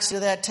on in the backseat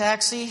of that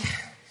taxi.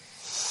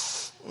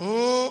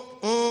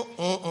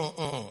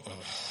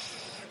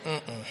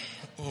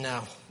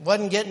 No,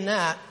 wasn't getting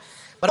that.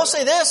 But I'll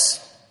say this,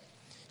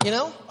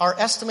 our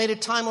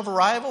estimated time of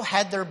arrival,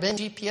 had there been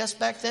GPS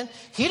back then,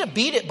 he'd have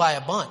beat it by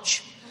a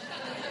bunch.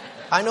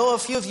 I know a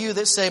few of you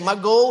that say, my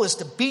goal is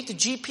to beat the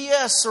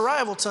GPS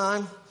arrival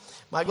time.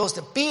 My goal is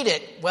to beat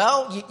it.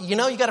 Well, you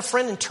got a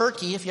friend in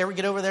Turkey, if you ever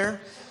get over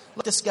there.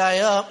 Look this guy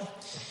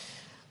up.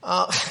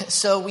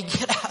 So we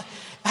get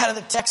out of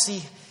the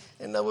taxi,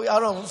 and we got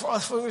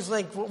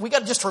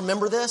to just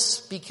remember this,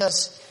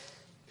 because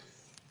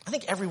I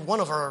think every one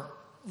of our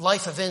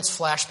life events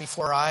flashed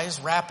before our eyes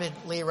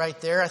rapidly right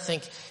there. I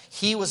think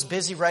he was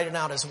busy writing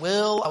out his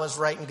will. I was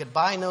writing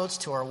goodbye notes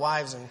to our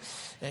wives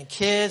and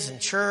kids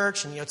and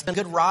church. And, it's been a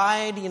good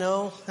ride, a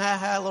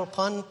little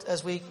pun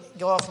as we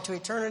go off into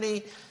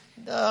eternity.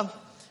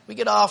 We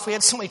get off. We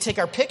had somebody take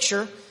our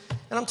picture.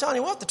 And I'm telling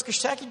you what, the Turkish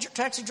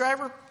taxi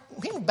driver,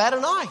 he didn't bat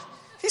an eye.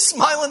 He's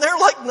smiling there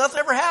like nothing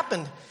ever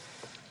happened.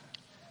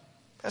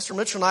 Pastor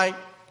Mitchell and I,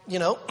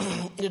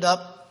 ended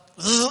up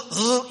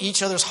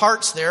each other's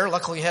hearts there.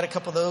 Luckily, we had a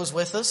couple of those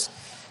with us.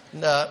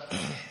 And,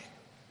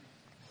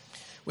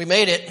 we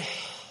made it.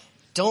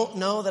 Don't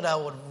know that I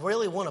would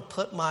really want to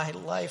put my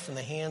life in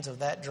the hands of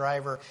that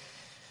driver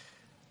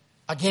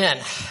again.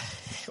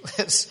 It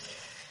was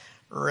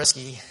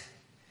risky.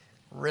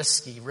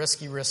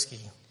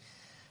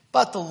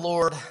 But the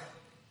Lord,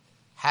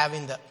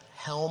 having the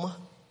helm,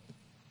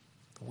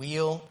 the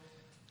wheel,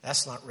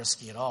 that's not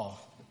risky at all.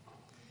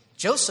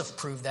 Joseph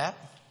proved that.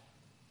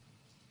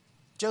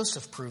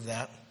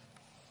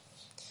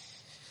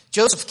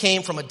 Joseph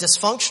came from a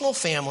dysfunctional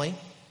family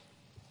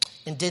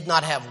and did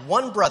not have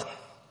one brother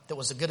that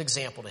was a good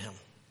example to him.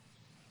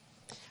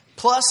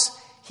 Plus,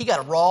 he got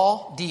a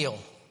raw deal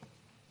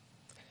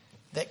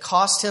that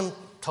cost him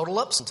total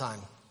up sometime.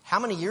 How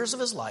many years of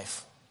his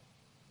life?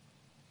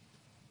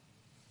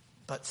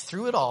 But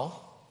through it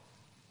all,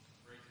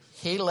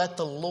 he let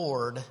the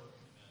Lord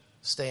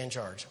stay in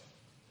charge.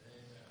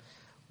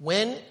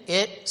 When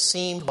it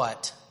seemed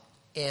what?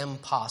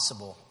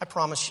 Impossible. I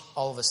promise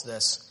all of us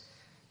this.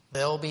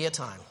 There'll be a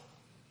time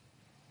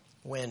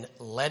when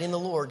letting the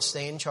Lord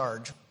stay in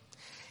charge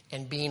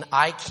and being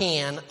I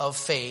can of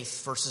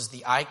faith versus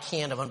the I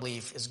can of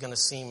unbelief is going to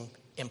seem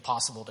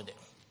impossible to do.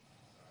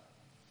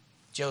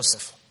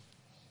 Joseph,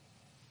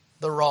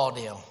 the raw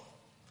deal.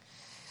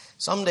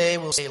 Someday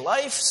we'll say,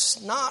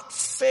 life's not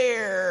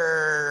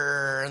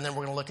fair. And then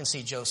we're going to look and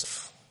see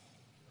Joseph.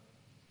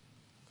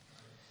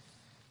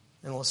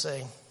 And we'll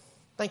say,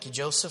 thank you,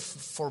 Joseph,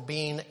 for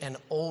being an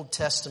Old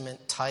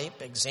Testament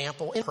type,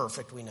 example,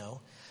 imperfect, we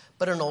know,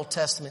 but an Old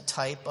Testament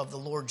type of the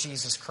Lord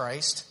Jesus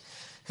Christ,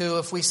 who,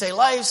 if we say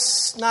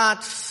life's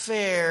not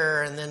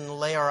fair and then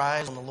lay our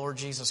eyes on the Lord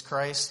Jesus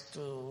Christ,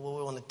 we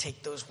want to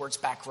take those words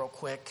back real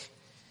quick.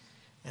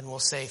 And we'll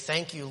say,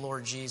 thank you,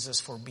 Lord Jesus,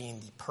 for being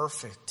the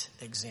perfect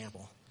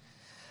example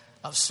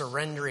of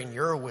surrendering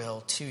your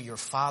will to your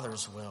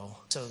Father's will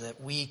so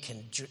that we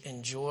can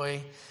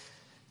enjoy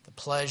the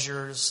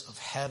pleasures of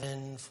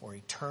heaven for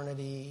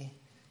eternity.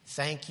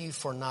 Thank you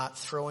for not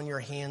throwing your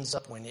hands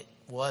up when it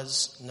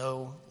was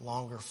no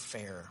longer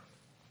fair.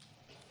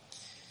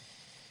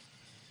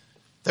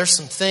 There's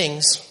some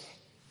things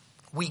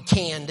we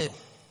can do.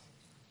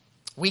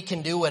 We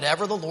can do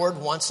whatever the Lord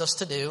wants us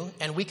to do,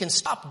 and we can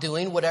stop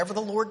doing whatever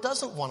the Lord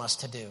doesn't want us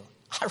to do.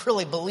 I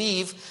really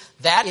believe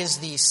that is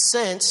the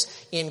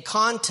sense in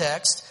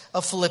context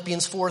of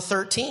Philippians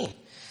 4:13.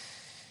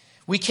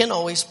 We can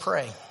always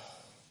pray.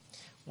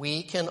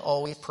 We can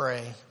always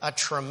pray. A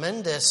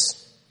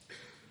tremendous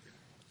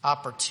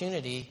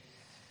opportunity,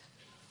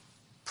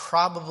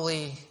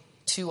 probably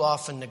too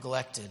often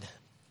neglected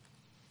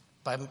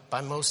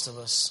by most of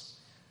us.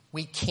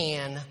 We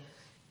can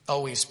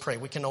always pray.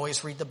 We can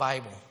always read the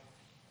Bible.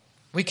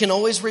 We can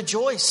always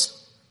rejoice.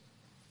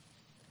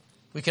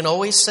 We can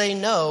always say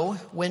no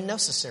when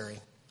necessary.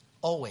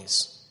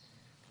 Always.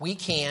 We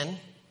can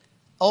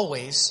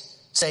always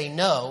say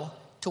no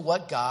to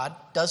what God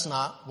does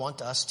not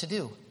want us to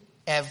do.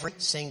 Every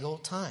single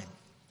time.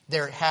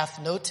 There hath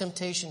no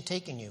temptation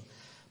taken you,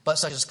 but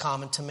such is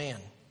common to man.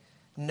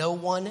 No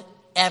one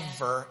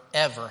ever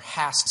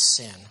has to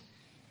sin.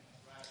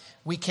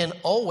 We can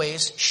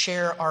always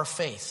share our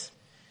faith.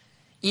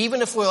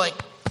 Even if we're like,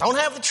 don't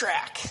have the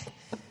track.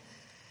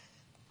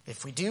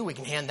 If we do, we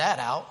can hand that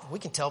out. We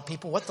can tell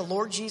people what the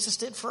Lord Jesus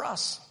did for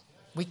us.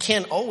 We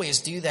can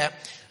always do that.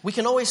 We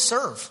can always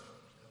serve.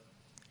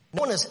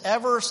 No one has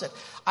ever said,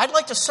 I'd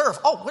like to serve.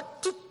 Oh,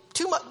 what,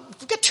 too much.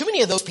 We've got too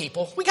many of those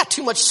people. We got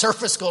too much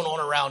service going on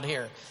around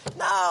here.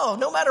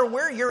 No matter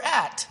where you're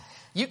at,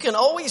 you can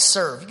always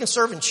serve. You can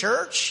serve in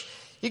church.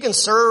 You can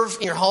serve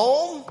in your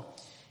home.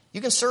 You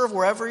can serve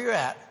wherever you're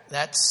at.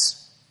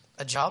 That's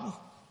a job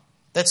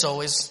that's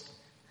always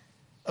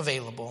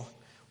available.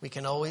 We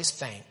can always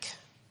thank.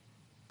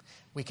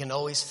 We can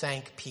always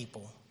thank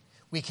people.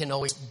 We can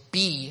always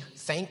be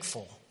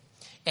thankful.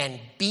 And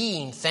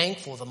being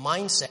thankful, the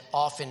mindset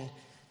often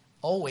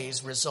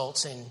always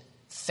results in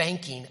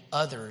thanking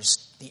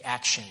others, the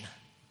action.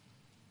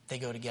 They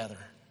go together.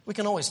 We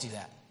can always do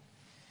that.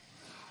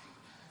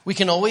 We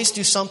can always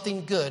do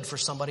something good for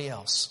somebody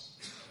else.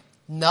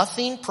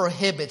 Nothing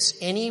prohibits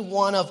any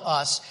one of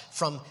us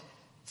from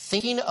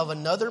thinking of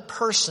another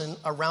person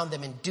around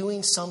them and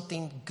doing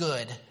something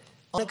good,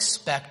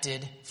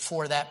 unexpected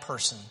for that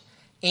person.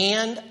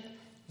 And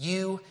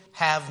you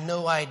have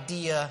no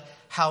idea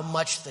how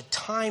much the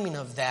timing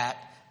of that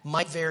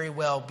might very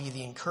well be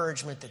the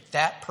encouragement that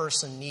that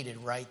person needed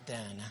right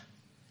then.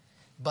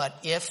 But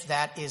if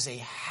that is a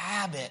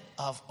habit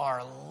of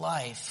our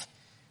life,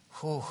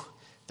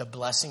 the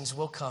blessings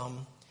will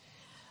come.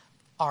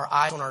 Our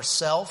eyes on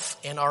ourselves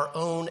and our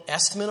own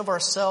estimate of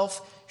ourselves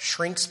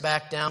shrinks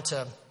back down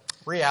to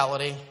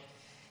reality.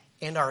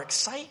 And our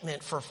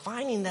excitement for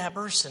finding that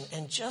person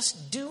and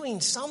just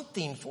doing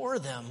something for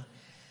them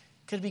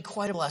could be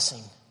quite a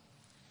blessing.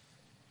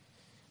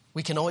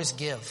 We can always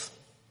give.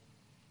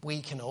 We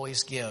can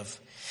always give.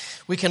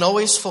 We can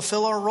always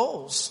fulfill our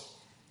roles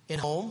in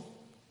home,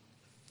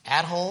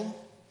 at home.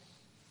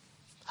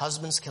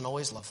 Husbands can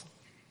always love.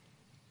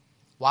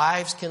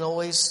 Wives can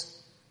always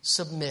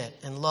submit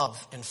and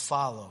love and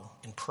follow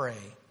and pray.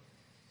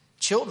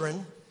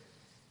 Children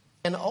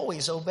can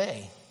always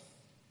obey.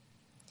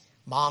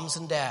 Moms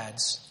and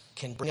dads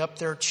can bring up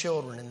their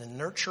children in the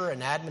nurture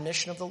and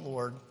admonition of the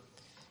Lord.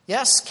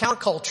 Yes,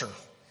 counterculture.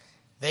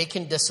 They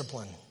can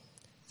discipline.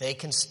 They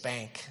can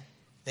spank.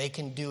 They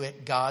can do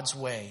it God's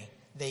way.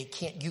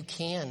 You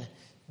can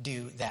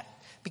do that.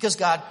 Because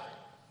God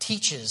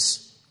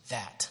teaches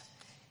that.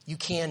 You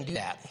can do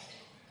that.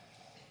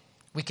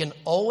 We can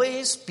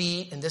always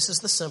be, and this is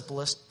the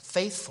simplest,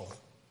 faithful.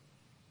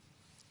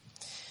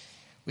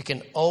 We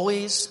can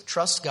always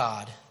trust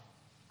God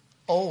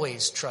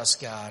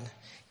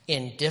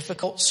in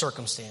difficult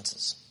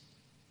circumstances.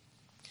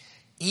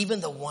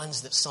 Even the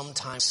ones that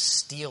sometimes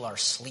steal our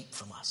sleep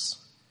from us.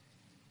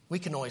 We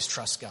can always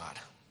trust God.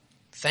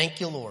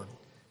 Thank you, Lord,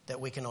 that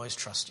we can always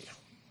trust you.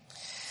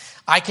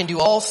 I can do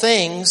all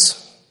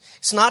things.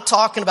 It's not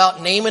talking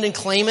about name it and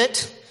claim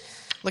it.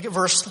 Look at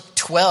verse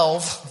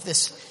 12 of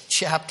this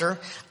chapter.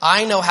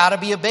 I know how to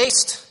be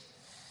abased.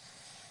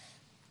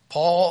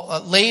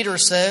 Paul later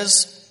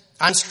says,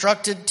 I'm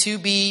instructed to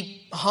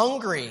be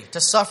hungry,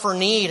 to suffer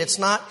need. It's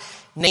not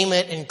name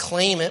it and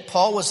claim it.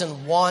 Paul was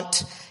in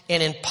want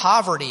and in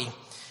poverty.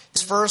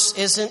 This verse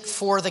isn't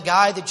for the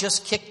guy that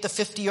just kicked the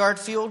 50-yard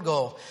field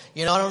goal.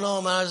 I don't know,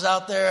 man, I was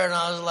out there and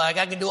I was like,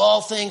 I can do all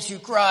things through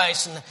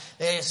Christ. And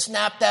they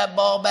snapped that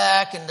ball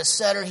back and the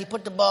setter, he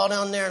put the ball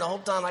down there and the whole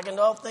time I can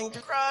do all things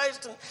through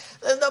Christ.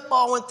 And the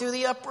ball went through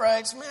the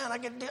uprights. Man, I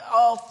can do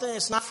all things.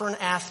 It's not for an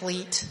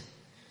athlete.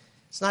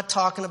 It's not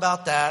talking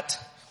about that.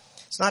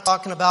 It's not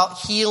talking about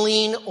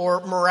healing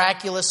or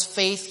miraculous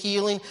faith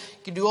healing.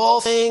 You can do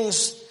all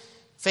things.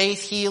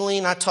 Faith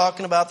healing, not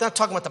talking about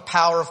the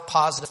power of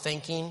positive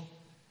thinking.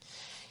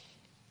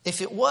 If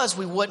it was,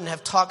 we wouldn't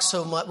have talked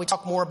so much. We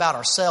talk more about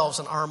ourselves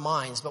and our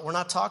minds, but we're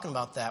not talking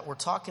about that. We're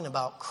talking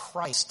about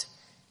Christ,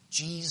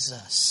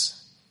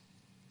 Jesus.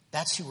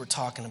 That's who we're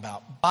talking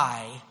about.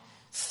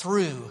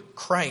 Through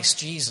Christ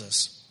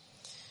Jesus.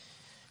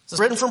 This is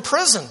written from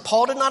prison.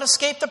 Paul did not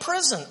escape the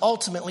prison,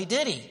 ultimately,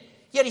 did he?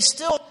 Yet he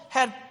still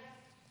had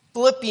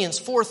Philippians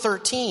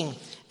 4:13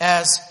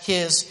 as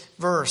his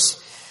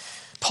verse.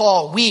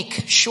 Paul,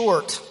 weak,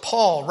 short,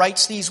 Paul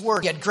writes these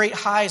words. He had great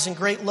highs and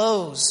great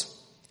lows.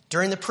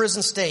 During the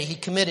prison stay, he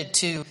committed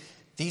to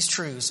these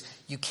truths.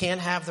 You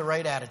can't have the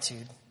right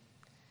attitude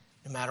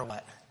no matter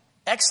what.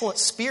 Excellent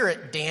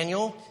spirit,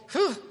 Daniel.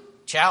 Whew.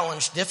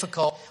 Challenge,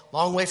 difficult,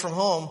 long way from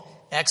home.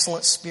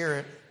 Excellent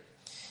spirit.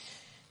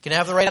 You can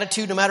have the right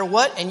attitude no matter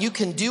what, and you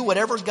can do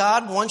whatever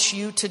God wants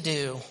you to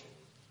do.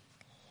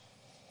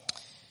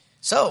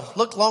 So,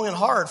 look long and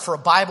hard for a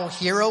Bible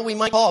hero, we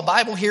might call a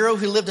Bible hero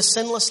who lived a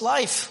sinless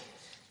life.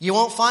 You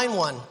won't find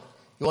one.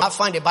 You will not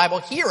find a Bible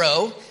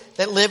hero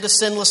that lived a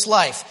sinless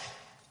life.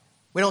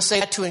 We don't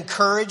say that to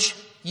encourage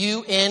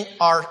you in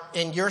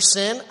your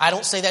sin. I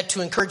don't say that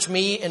to encourage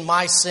me in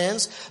my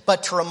sins,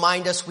 but to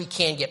remind us we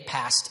can get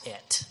past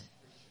it.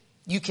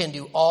 You can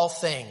do all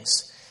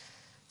things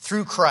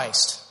through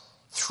Christ,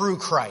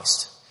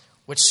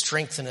 which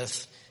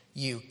strengtheneth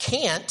you.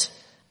 Can't,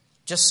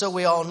 just so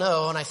we all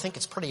know, and I think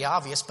it's pretty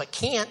obvious, but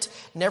can't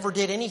never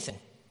did anything.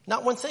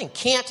 Not one thing.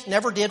 Can't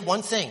never did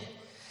one thing.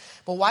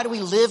 But why do we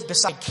live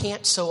beside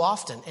can't so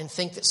often and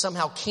think that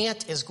somehow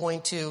can't is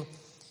going to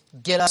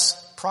get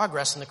us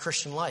progress in the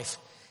Christian life?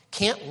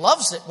 Can't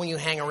loves it when you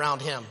hang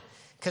around him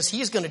because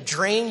he's going to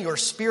drain your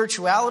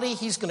spirituality.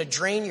 He's going to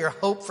drain your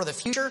hope for the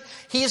future.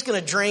 He's going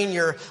to drain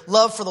your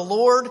love for the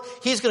Lord.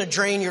 He's going to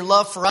drain your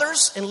love for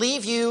others and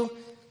leave you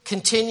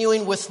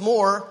continuing with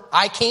more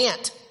I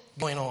can't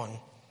going on.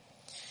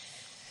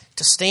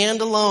 To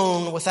stand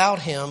alone without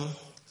him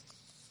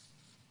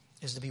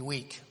is to be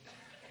weak.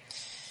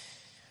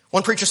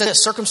 One preacher said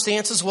this: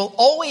 circumstances will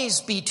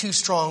always be too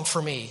strong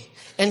for me,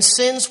 and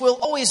sins will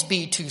always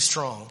be too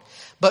strong.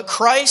 But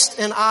Christ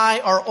and I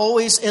are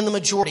always in the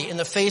majority in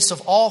the face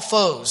of all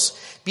foes,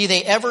 be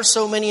they ever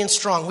so many and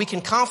strong. We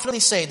can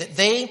confidently say that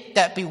they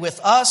that be with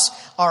us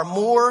are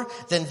more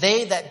than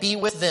they that be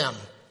with them.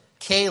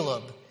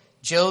 Caleb,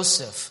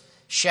 Joseph,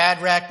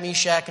 Shadrach,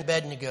 Meshach, and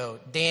Abednego,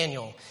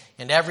 Daniel,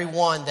 and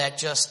everyone that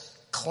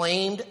just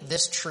claimed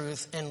this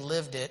truth and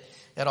lived it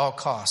at all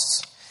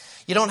costs.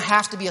 You don't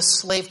have to be a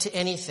slave to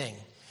anything.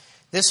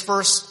 This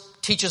verse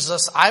teaches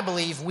us, I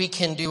believe, we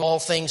can do all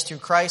things through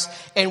Christ,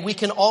 and we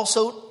can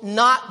also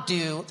not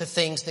do the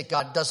things that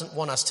God doesn't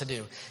want us to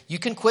do. You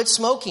can quit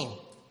smoking.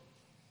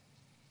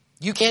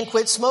 You can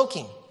quit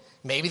smoking.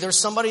 Maybe there's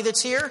somebody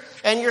that's here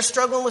and you're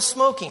struggling with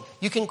smoking.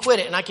 You can quit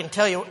it, and I can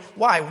tell you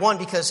why. One,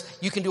 because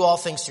you can do all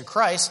things through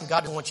Christ, and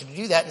God doesn't want you to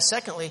do that. And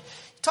secondly,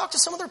 talk to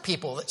some other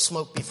people that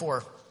smoked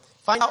before.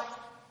 Find out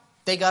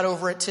they got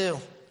over it too.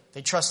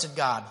 They trusted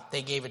God.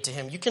 They gave it to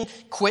him. You can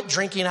quit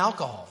drinking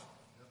alcohol.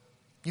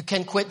 You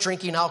can quit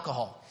drinking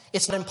alcohol.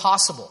 It's not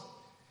impossible.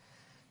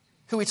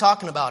 Who are we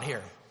talking about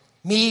here?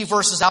 Me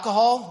versus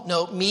alcohol?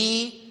 No,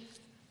 me,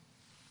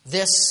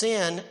 this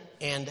sin,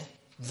 and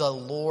the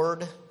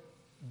Lord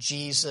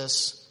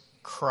Jesus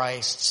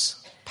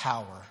Christ's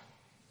power.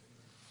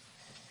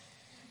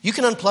 You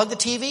can unplug the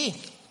TV.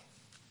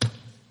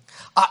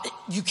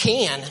 You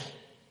can.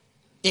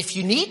 If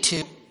you need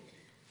to,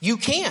 you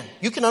can.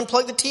 You can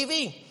unplug the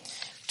TV.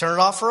 Turn it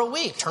off for a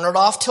week. Turn it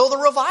off till the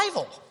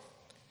revival.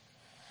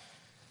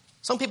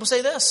 Some people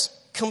say this: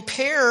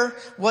 compare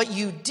what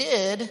you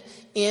did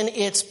in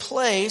its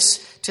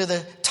place to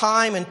the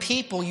time and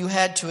people you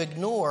had to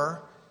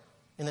ignore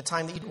in the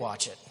time that you'd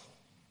watch it.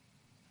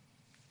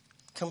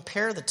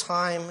 Compare the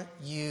time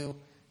you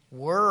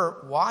were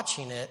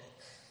watching it.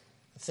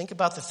 Think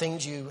about the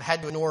things you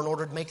had to ignore in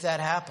order to make that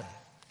happen.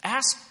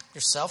 Ask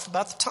yourself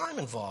about the time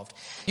involved.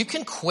 You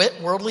can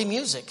quit worldly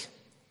music.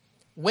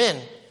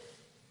 When?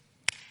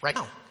 Right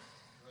now.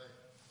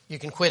 You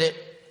can quit it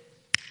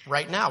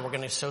right now. We're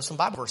going to show some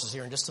Bible verses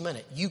here in just a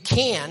minute. You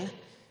can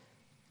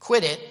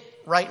quit it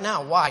right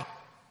now. Why?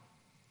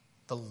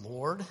 The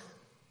Lord,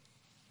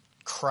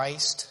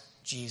 Christ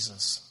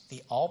Jesus,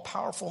 the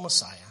all-powerful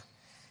Messiah,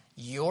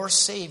 your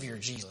Savior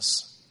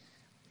Jesus,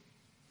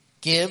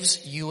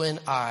 gives you and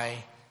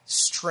I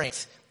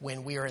strength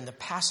when we are in the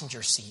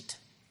passenger seat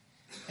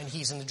and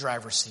he's in the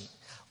driver's seat.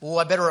 Oh,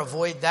 I better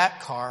avoid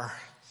that car.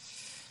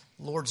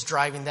 Lord's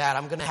driving that.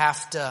 I'm going to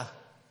have to,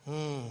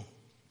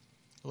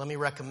 let me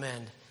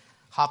recommend,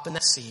 hop in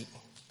that seat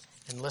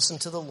and listen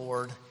to the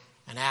Lord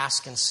and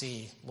ask and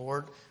see,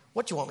 Lord,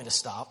 what do you want me to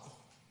stop?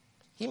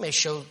 He may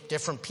show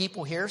different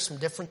people here some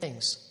different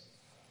things.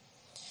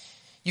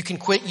 You can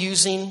quit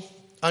using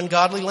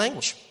ungodly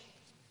language.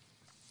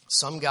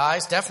 Some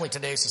guys, definitely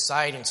today's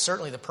society and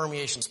certainly the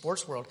permeation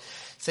sports world,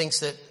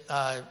 thinks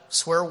that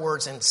swear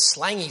words and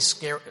slangy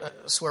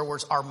swear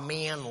words are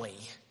manly.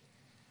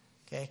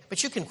 Okay,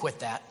 but you can quit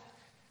that.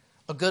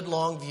 A good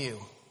long view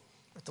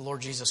with the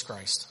Lord Jesus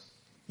Christ.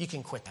 You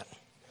can quit that.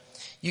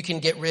 You can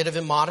get rid of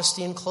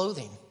immodesty in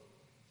clothing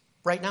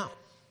right now.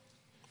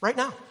 Right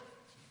now.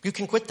 You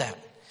can quit that.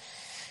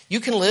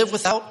 You can live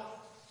without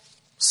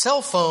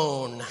cell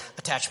phone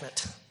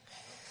attachment.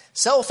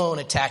 Cell phone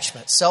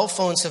attachment. Cell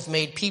phones have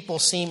made people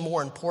seem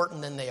more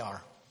important than they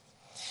are.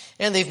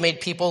 And they've made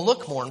people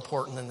look more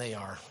important than they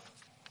are.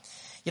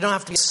 You don't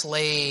have to be a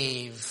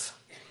slave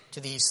to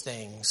these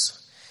things.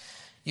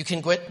 You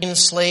can quit being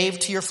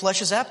enslaved to your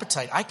flesh's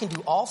appetite. I can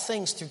do all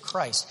things through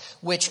Christ,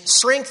 which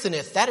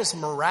strengtheneth. That is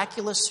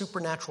miraculous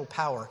supernatural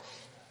power.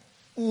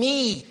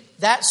 Me,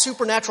 that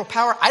supernatural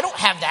power, I don't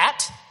have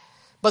that.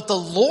 But the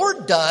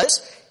Lord does,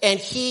 and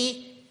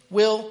He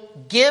will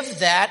give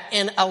that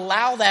and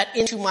allow that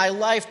into my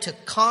life to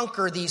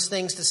conquer these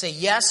things, to say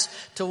yes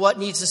to what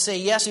needs to say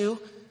yes to,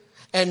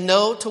 and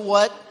no to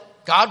what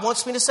God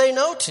wants me to say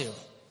no to.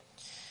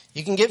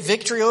 You can get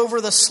victory over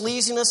the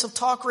sleaziness of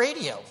talk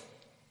radio.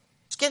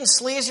 It's getting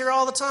sleazier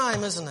all the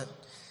time, isn't it?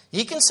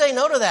 You can say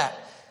no to that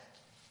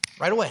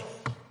right away,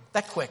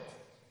 that quick.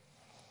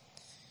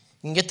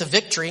 You can get the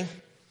victory.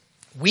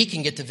 We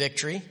can get the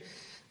victory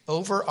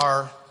over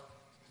our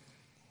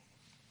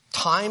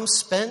time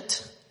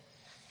spent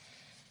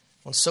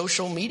on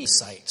social media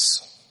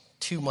sites.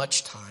 Too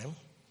much time.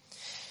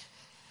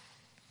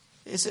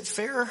 Is it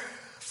fair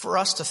for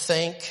us to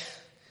think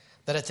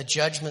that at the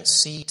judgment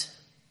seat,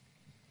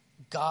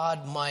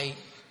 God might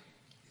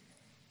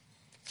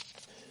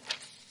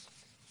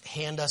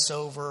hand us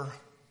over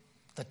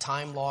the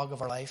time log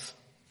of our life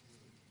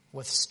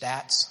with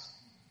stats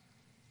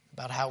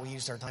about how we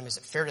used our time? Is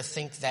it fair to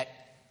think that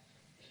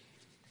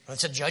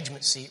it's a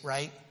judgment seat,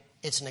 right?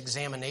 It's an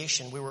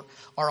examination. We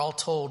are all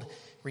told,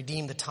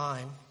 redeem the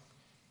time,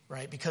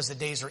 right? Because the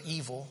days are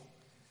evil.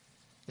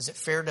 Is it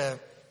fair to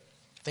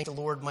think the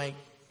Lord might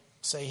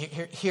say,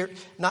 here,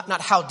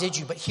 not how did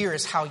you, but here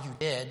is how you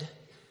did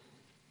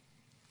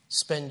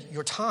spend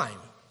your time?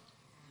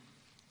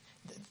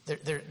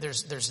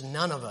 There's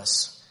none of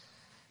us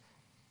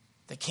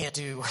that can't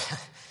do.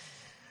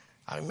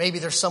 I mean, maybe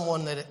there's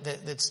someone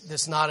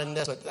that's not in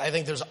this, but I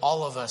think there's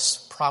all of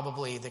us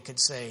probably that could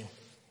say,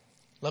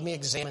 let me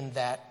examine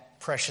that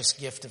precious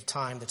gift of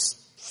time that's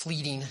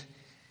fleeting,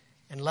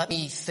 and let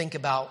me think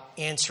about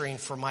answering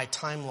for my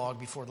time log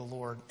before the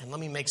Lord, and let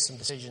me make some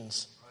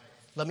decisions.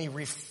 Let me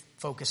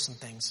refocus some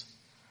things.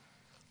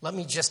 Let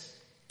me just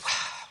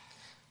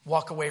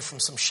walk away from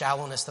some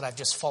shallowness that I've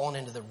just fallen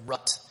into the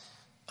rut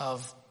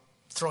of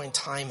throwing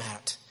time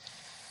at.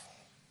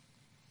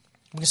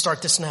 We can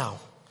start this now.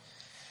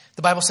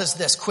 The Bible says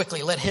this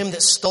quickly: let him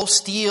that stole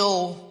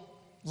steal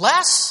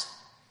less.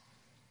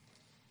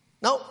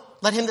 No,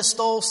 let him that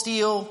stole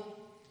steal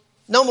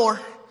no more.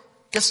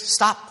 Just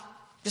stop.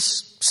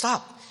 Just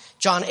stop.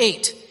 John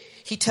 8,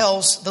 he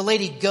tells the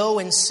lady, go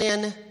and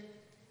sin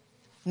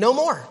no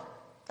more.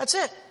 That's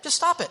it. Just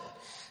stop it.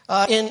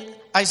 In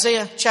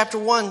Isaiah chapter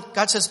 1,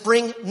 God says,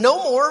 bring no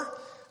more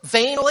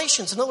vain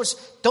relations. In other words,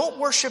 don't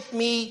worship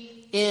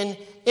me in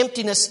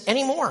emptiness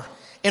anymore.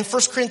 In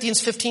 1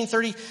 Corinthians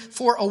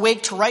 15:34,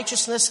 awake to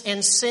righteousness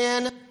and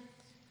sin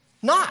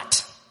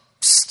not.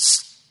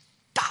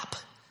 Stop.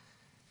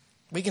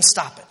 We can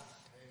stop it.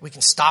 We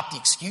can stop the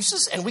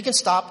excuses, and we can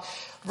stop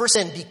verse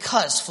 10,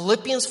 because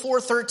Philippians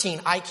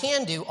 4:13, I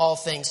can do all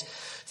things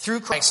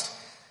through Christ.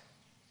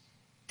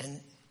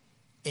 And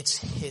it's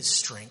His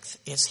strength.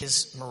 It's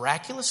His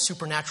miraculous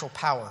supernatural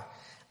power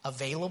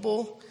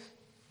available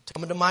to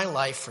come into my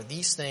life for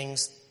these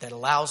things that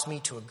allows me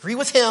to agree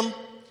with Him and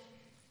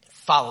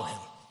follow Him.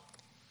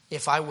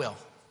 If I will.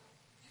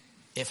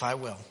 If I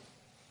will.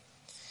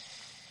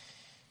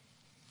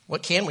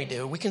 What can we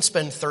do? We can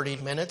spend 30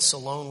 minutes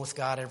alone with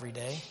God every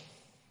day.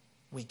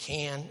 We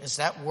can. Is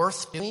that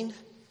worth doing?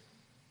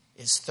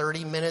 Is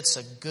 30 minutes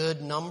a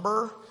good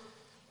number?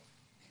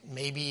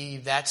 Maybe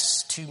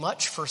that's too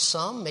much for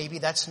some. Maybe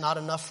that's not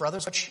enough for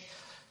others.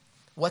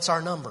 What's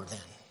our number then?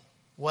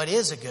 What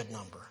is a good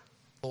number?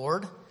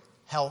 Lord,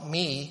 help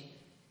me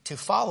to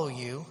follow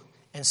you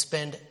and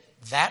spend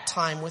that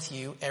time with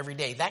you every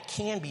day. That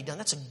can be done.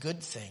 That's a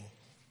good thing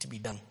to be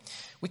done.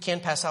 We can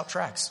pass out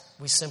tracts.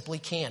 We simply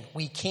can.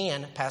 We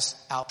can pass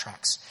out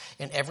tracts.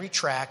 And every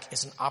tract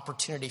is an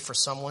opportunity for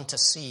someone to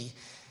see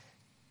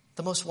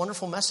the most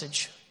wonderful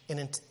message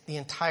in the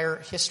entire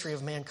history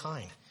of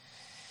mankind.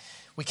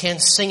 We can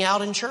sing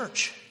out in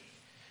church.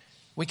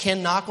 We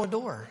can knock on a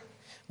door.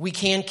 We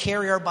can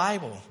carry our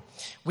Bible.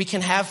 We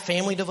can have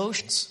family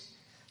devotions.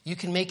 You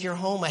can make your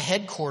home a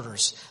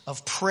headquarters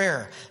of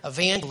prayer,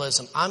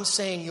 evangelism. I'm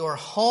saying your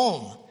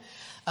home,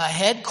 a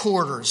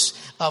headquarters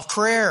of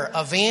prayer,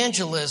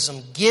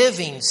 evangelism,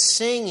 giving,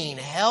 singing,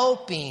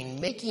 helping,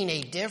 making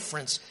a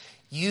difference.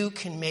 You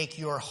can make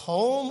your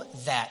home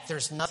that.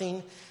 There's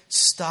nothing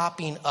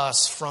stopping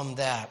us from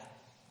that.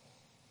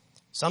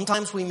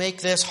 Sometimes we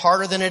make this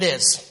harder than it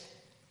is.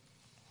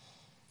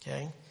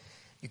 Okay?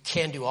 You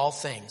can do all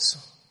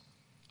things.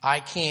 I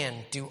can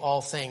do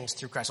all things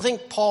through Christ. I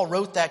think Paul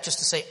wrote that just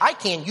to say, I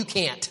can, you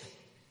can't.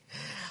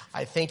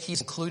 I think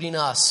he's including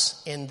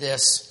us in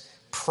this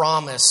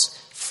promise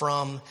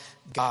from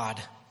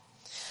God.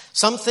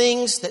 Some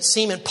things that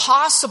seem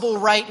impossible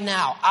right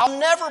now, I'll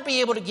never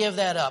be able to give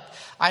that up.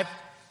 I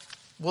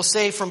will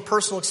say from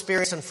personal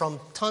experience and from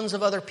tons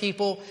of other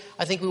people,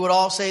 I think we would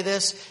all say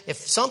this: if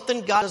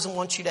something God doesn't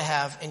want you to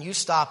have and you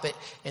stop it,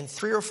 in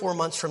 3 or 4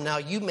 months from now,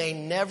 you may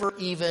never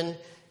even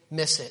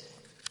miss it.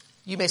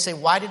 You may say,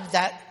 why did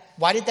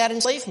that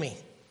enslave me?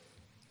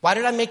 Why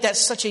did I make that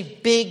such a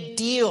big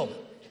deal?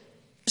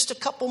 Just a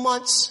couple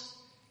months.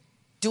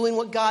 doing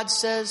what God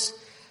says,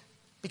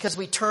 because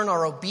we turn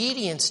our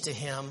obedience to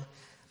Him,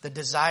 the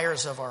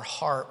desires of our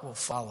heart will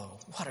follow.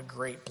 What a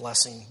great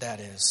blessing that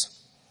is.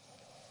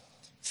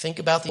 Think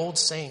about the old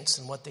saints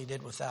and what they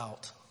did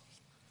without.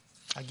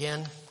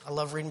 Again, I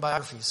love reading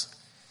biographies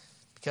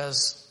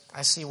because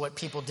I see what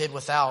people did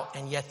without,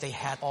 and yet they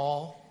had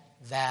all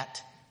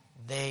that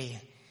they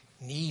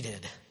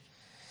needed.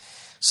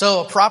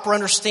 So a proper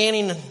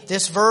understanding of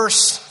this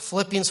verse,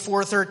 Philippians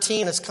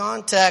 4:13, its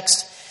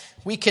context,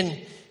 we can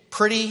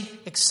pretty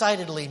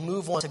excitedly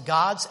move on to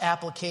God's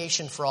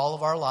application for all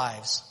of our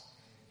lives.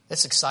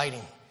 It's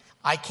exciting.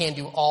 I can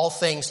do all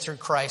things through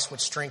Christ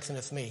which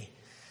strengtheneth me.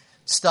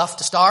 Stuff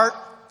to start,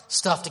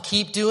 stuff to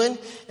keep doing,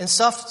 and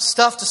stuff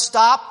to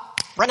stop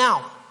right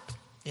now,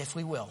 if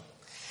we will.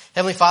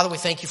 Heavenly Father, we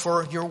thank you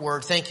for your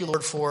word. Thank you,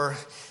 Lord, for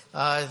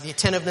the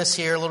attentiveness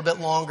here, a little bit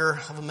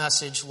longer of a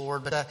message,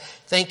 Lord. But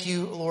thank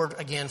you, Lord,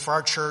 again, for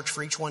our church,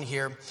 for each one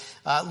here.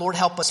 Lord,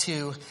 help us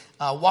to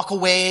walk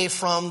away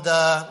from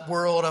the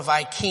world of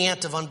I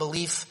can't, of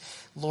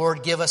unbelief.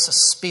 Lord, give us a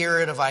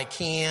spirit of I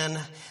can,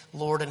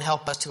 Lord, and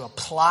help us to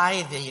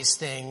apply these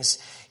things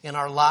in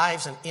our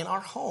lives and in our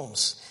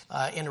homes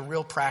in a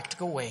real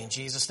practical way. In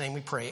Jesus' name we pray.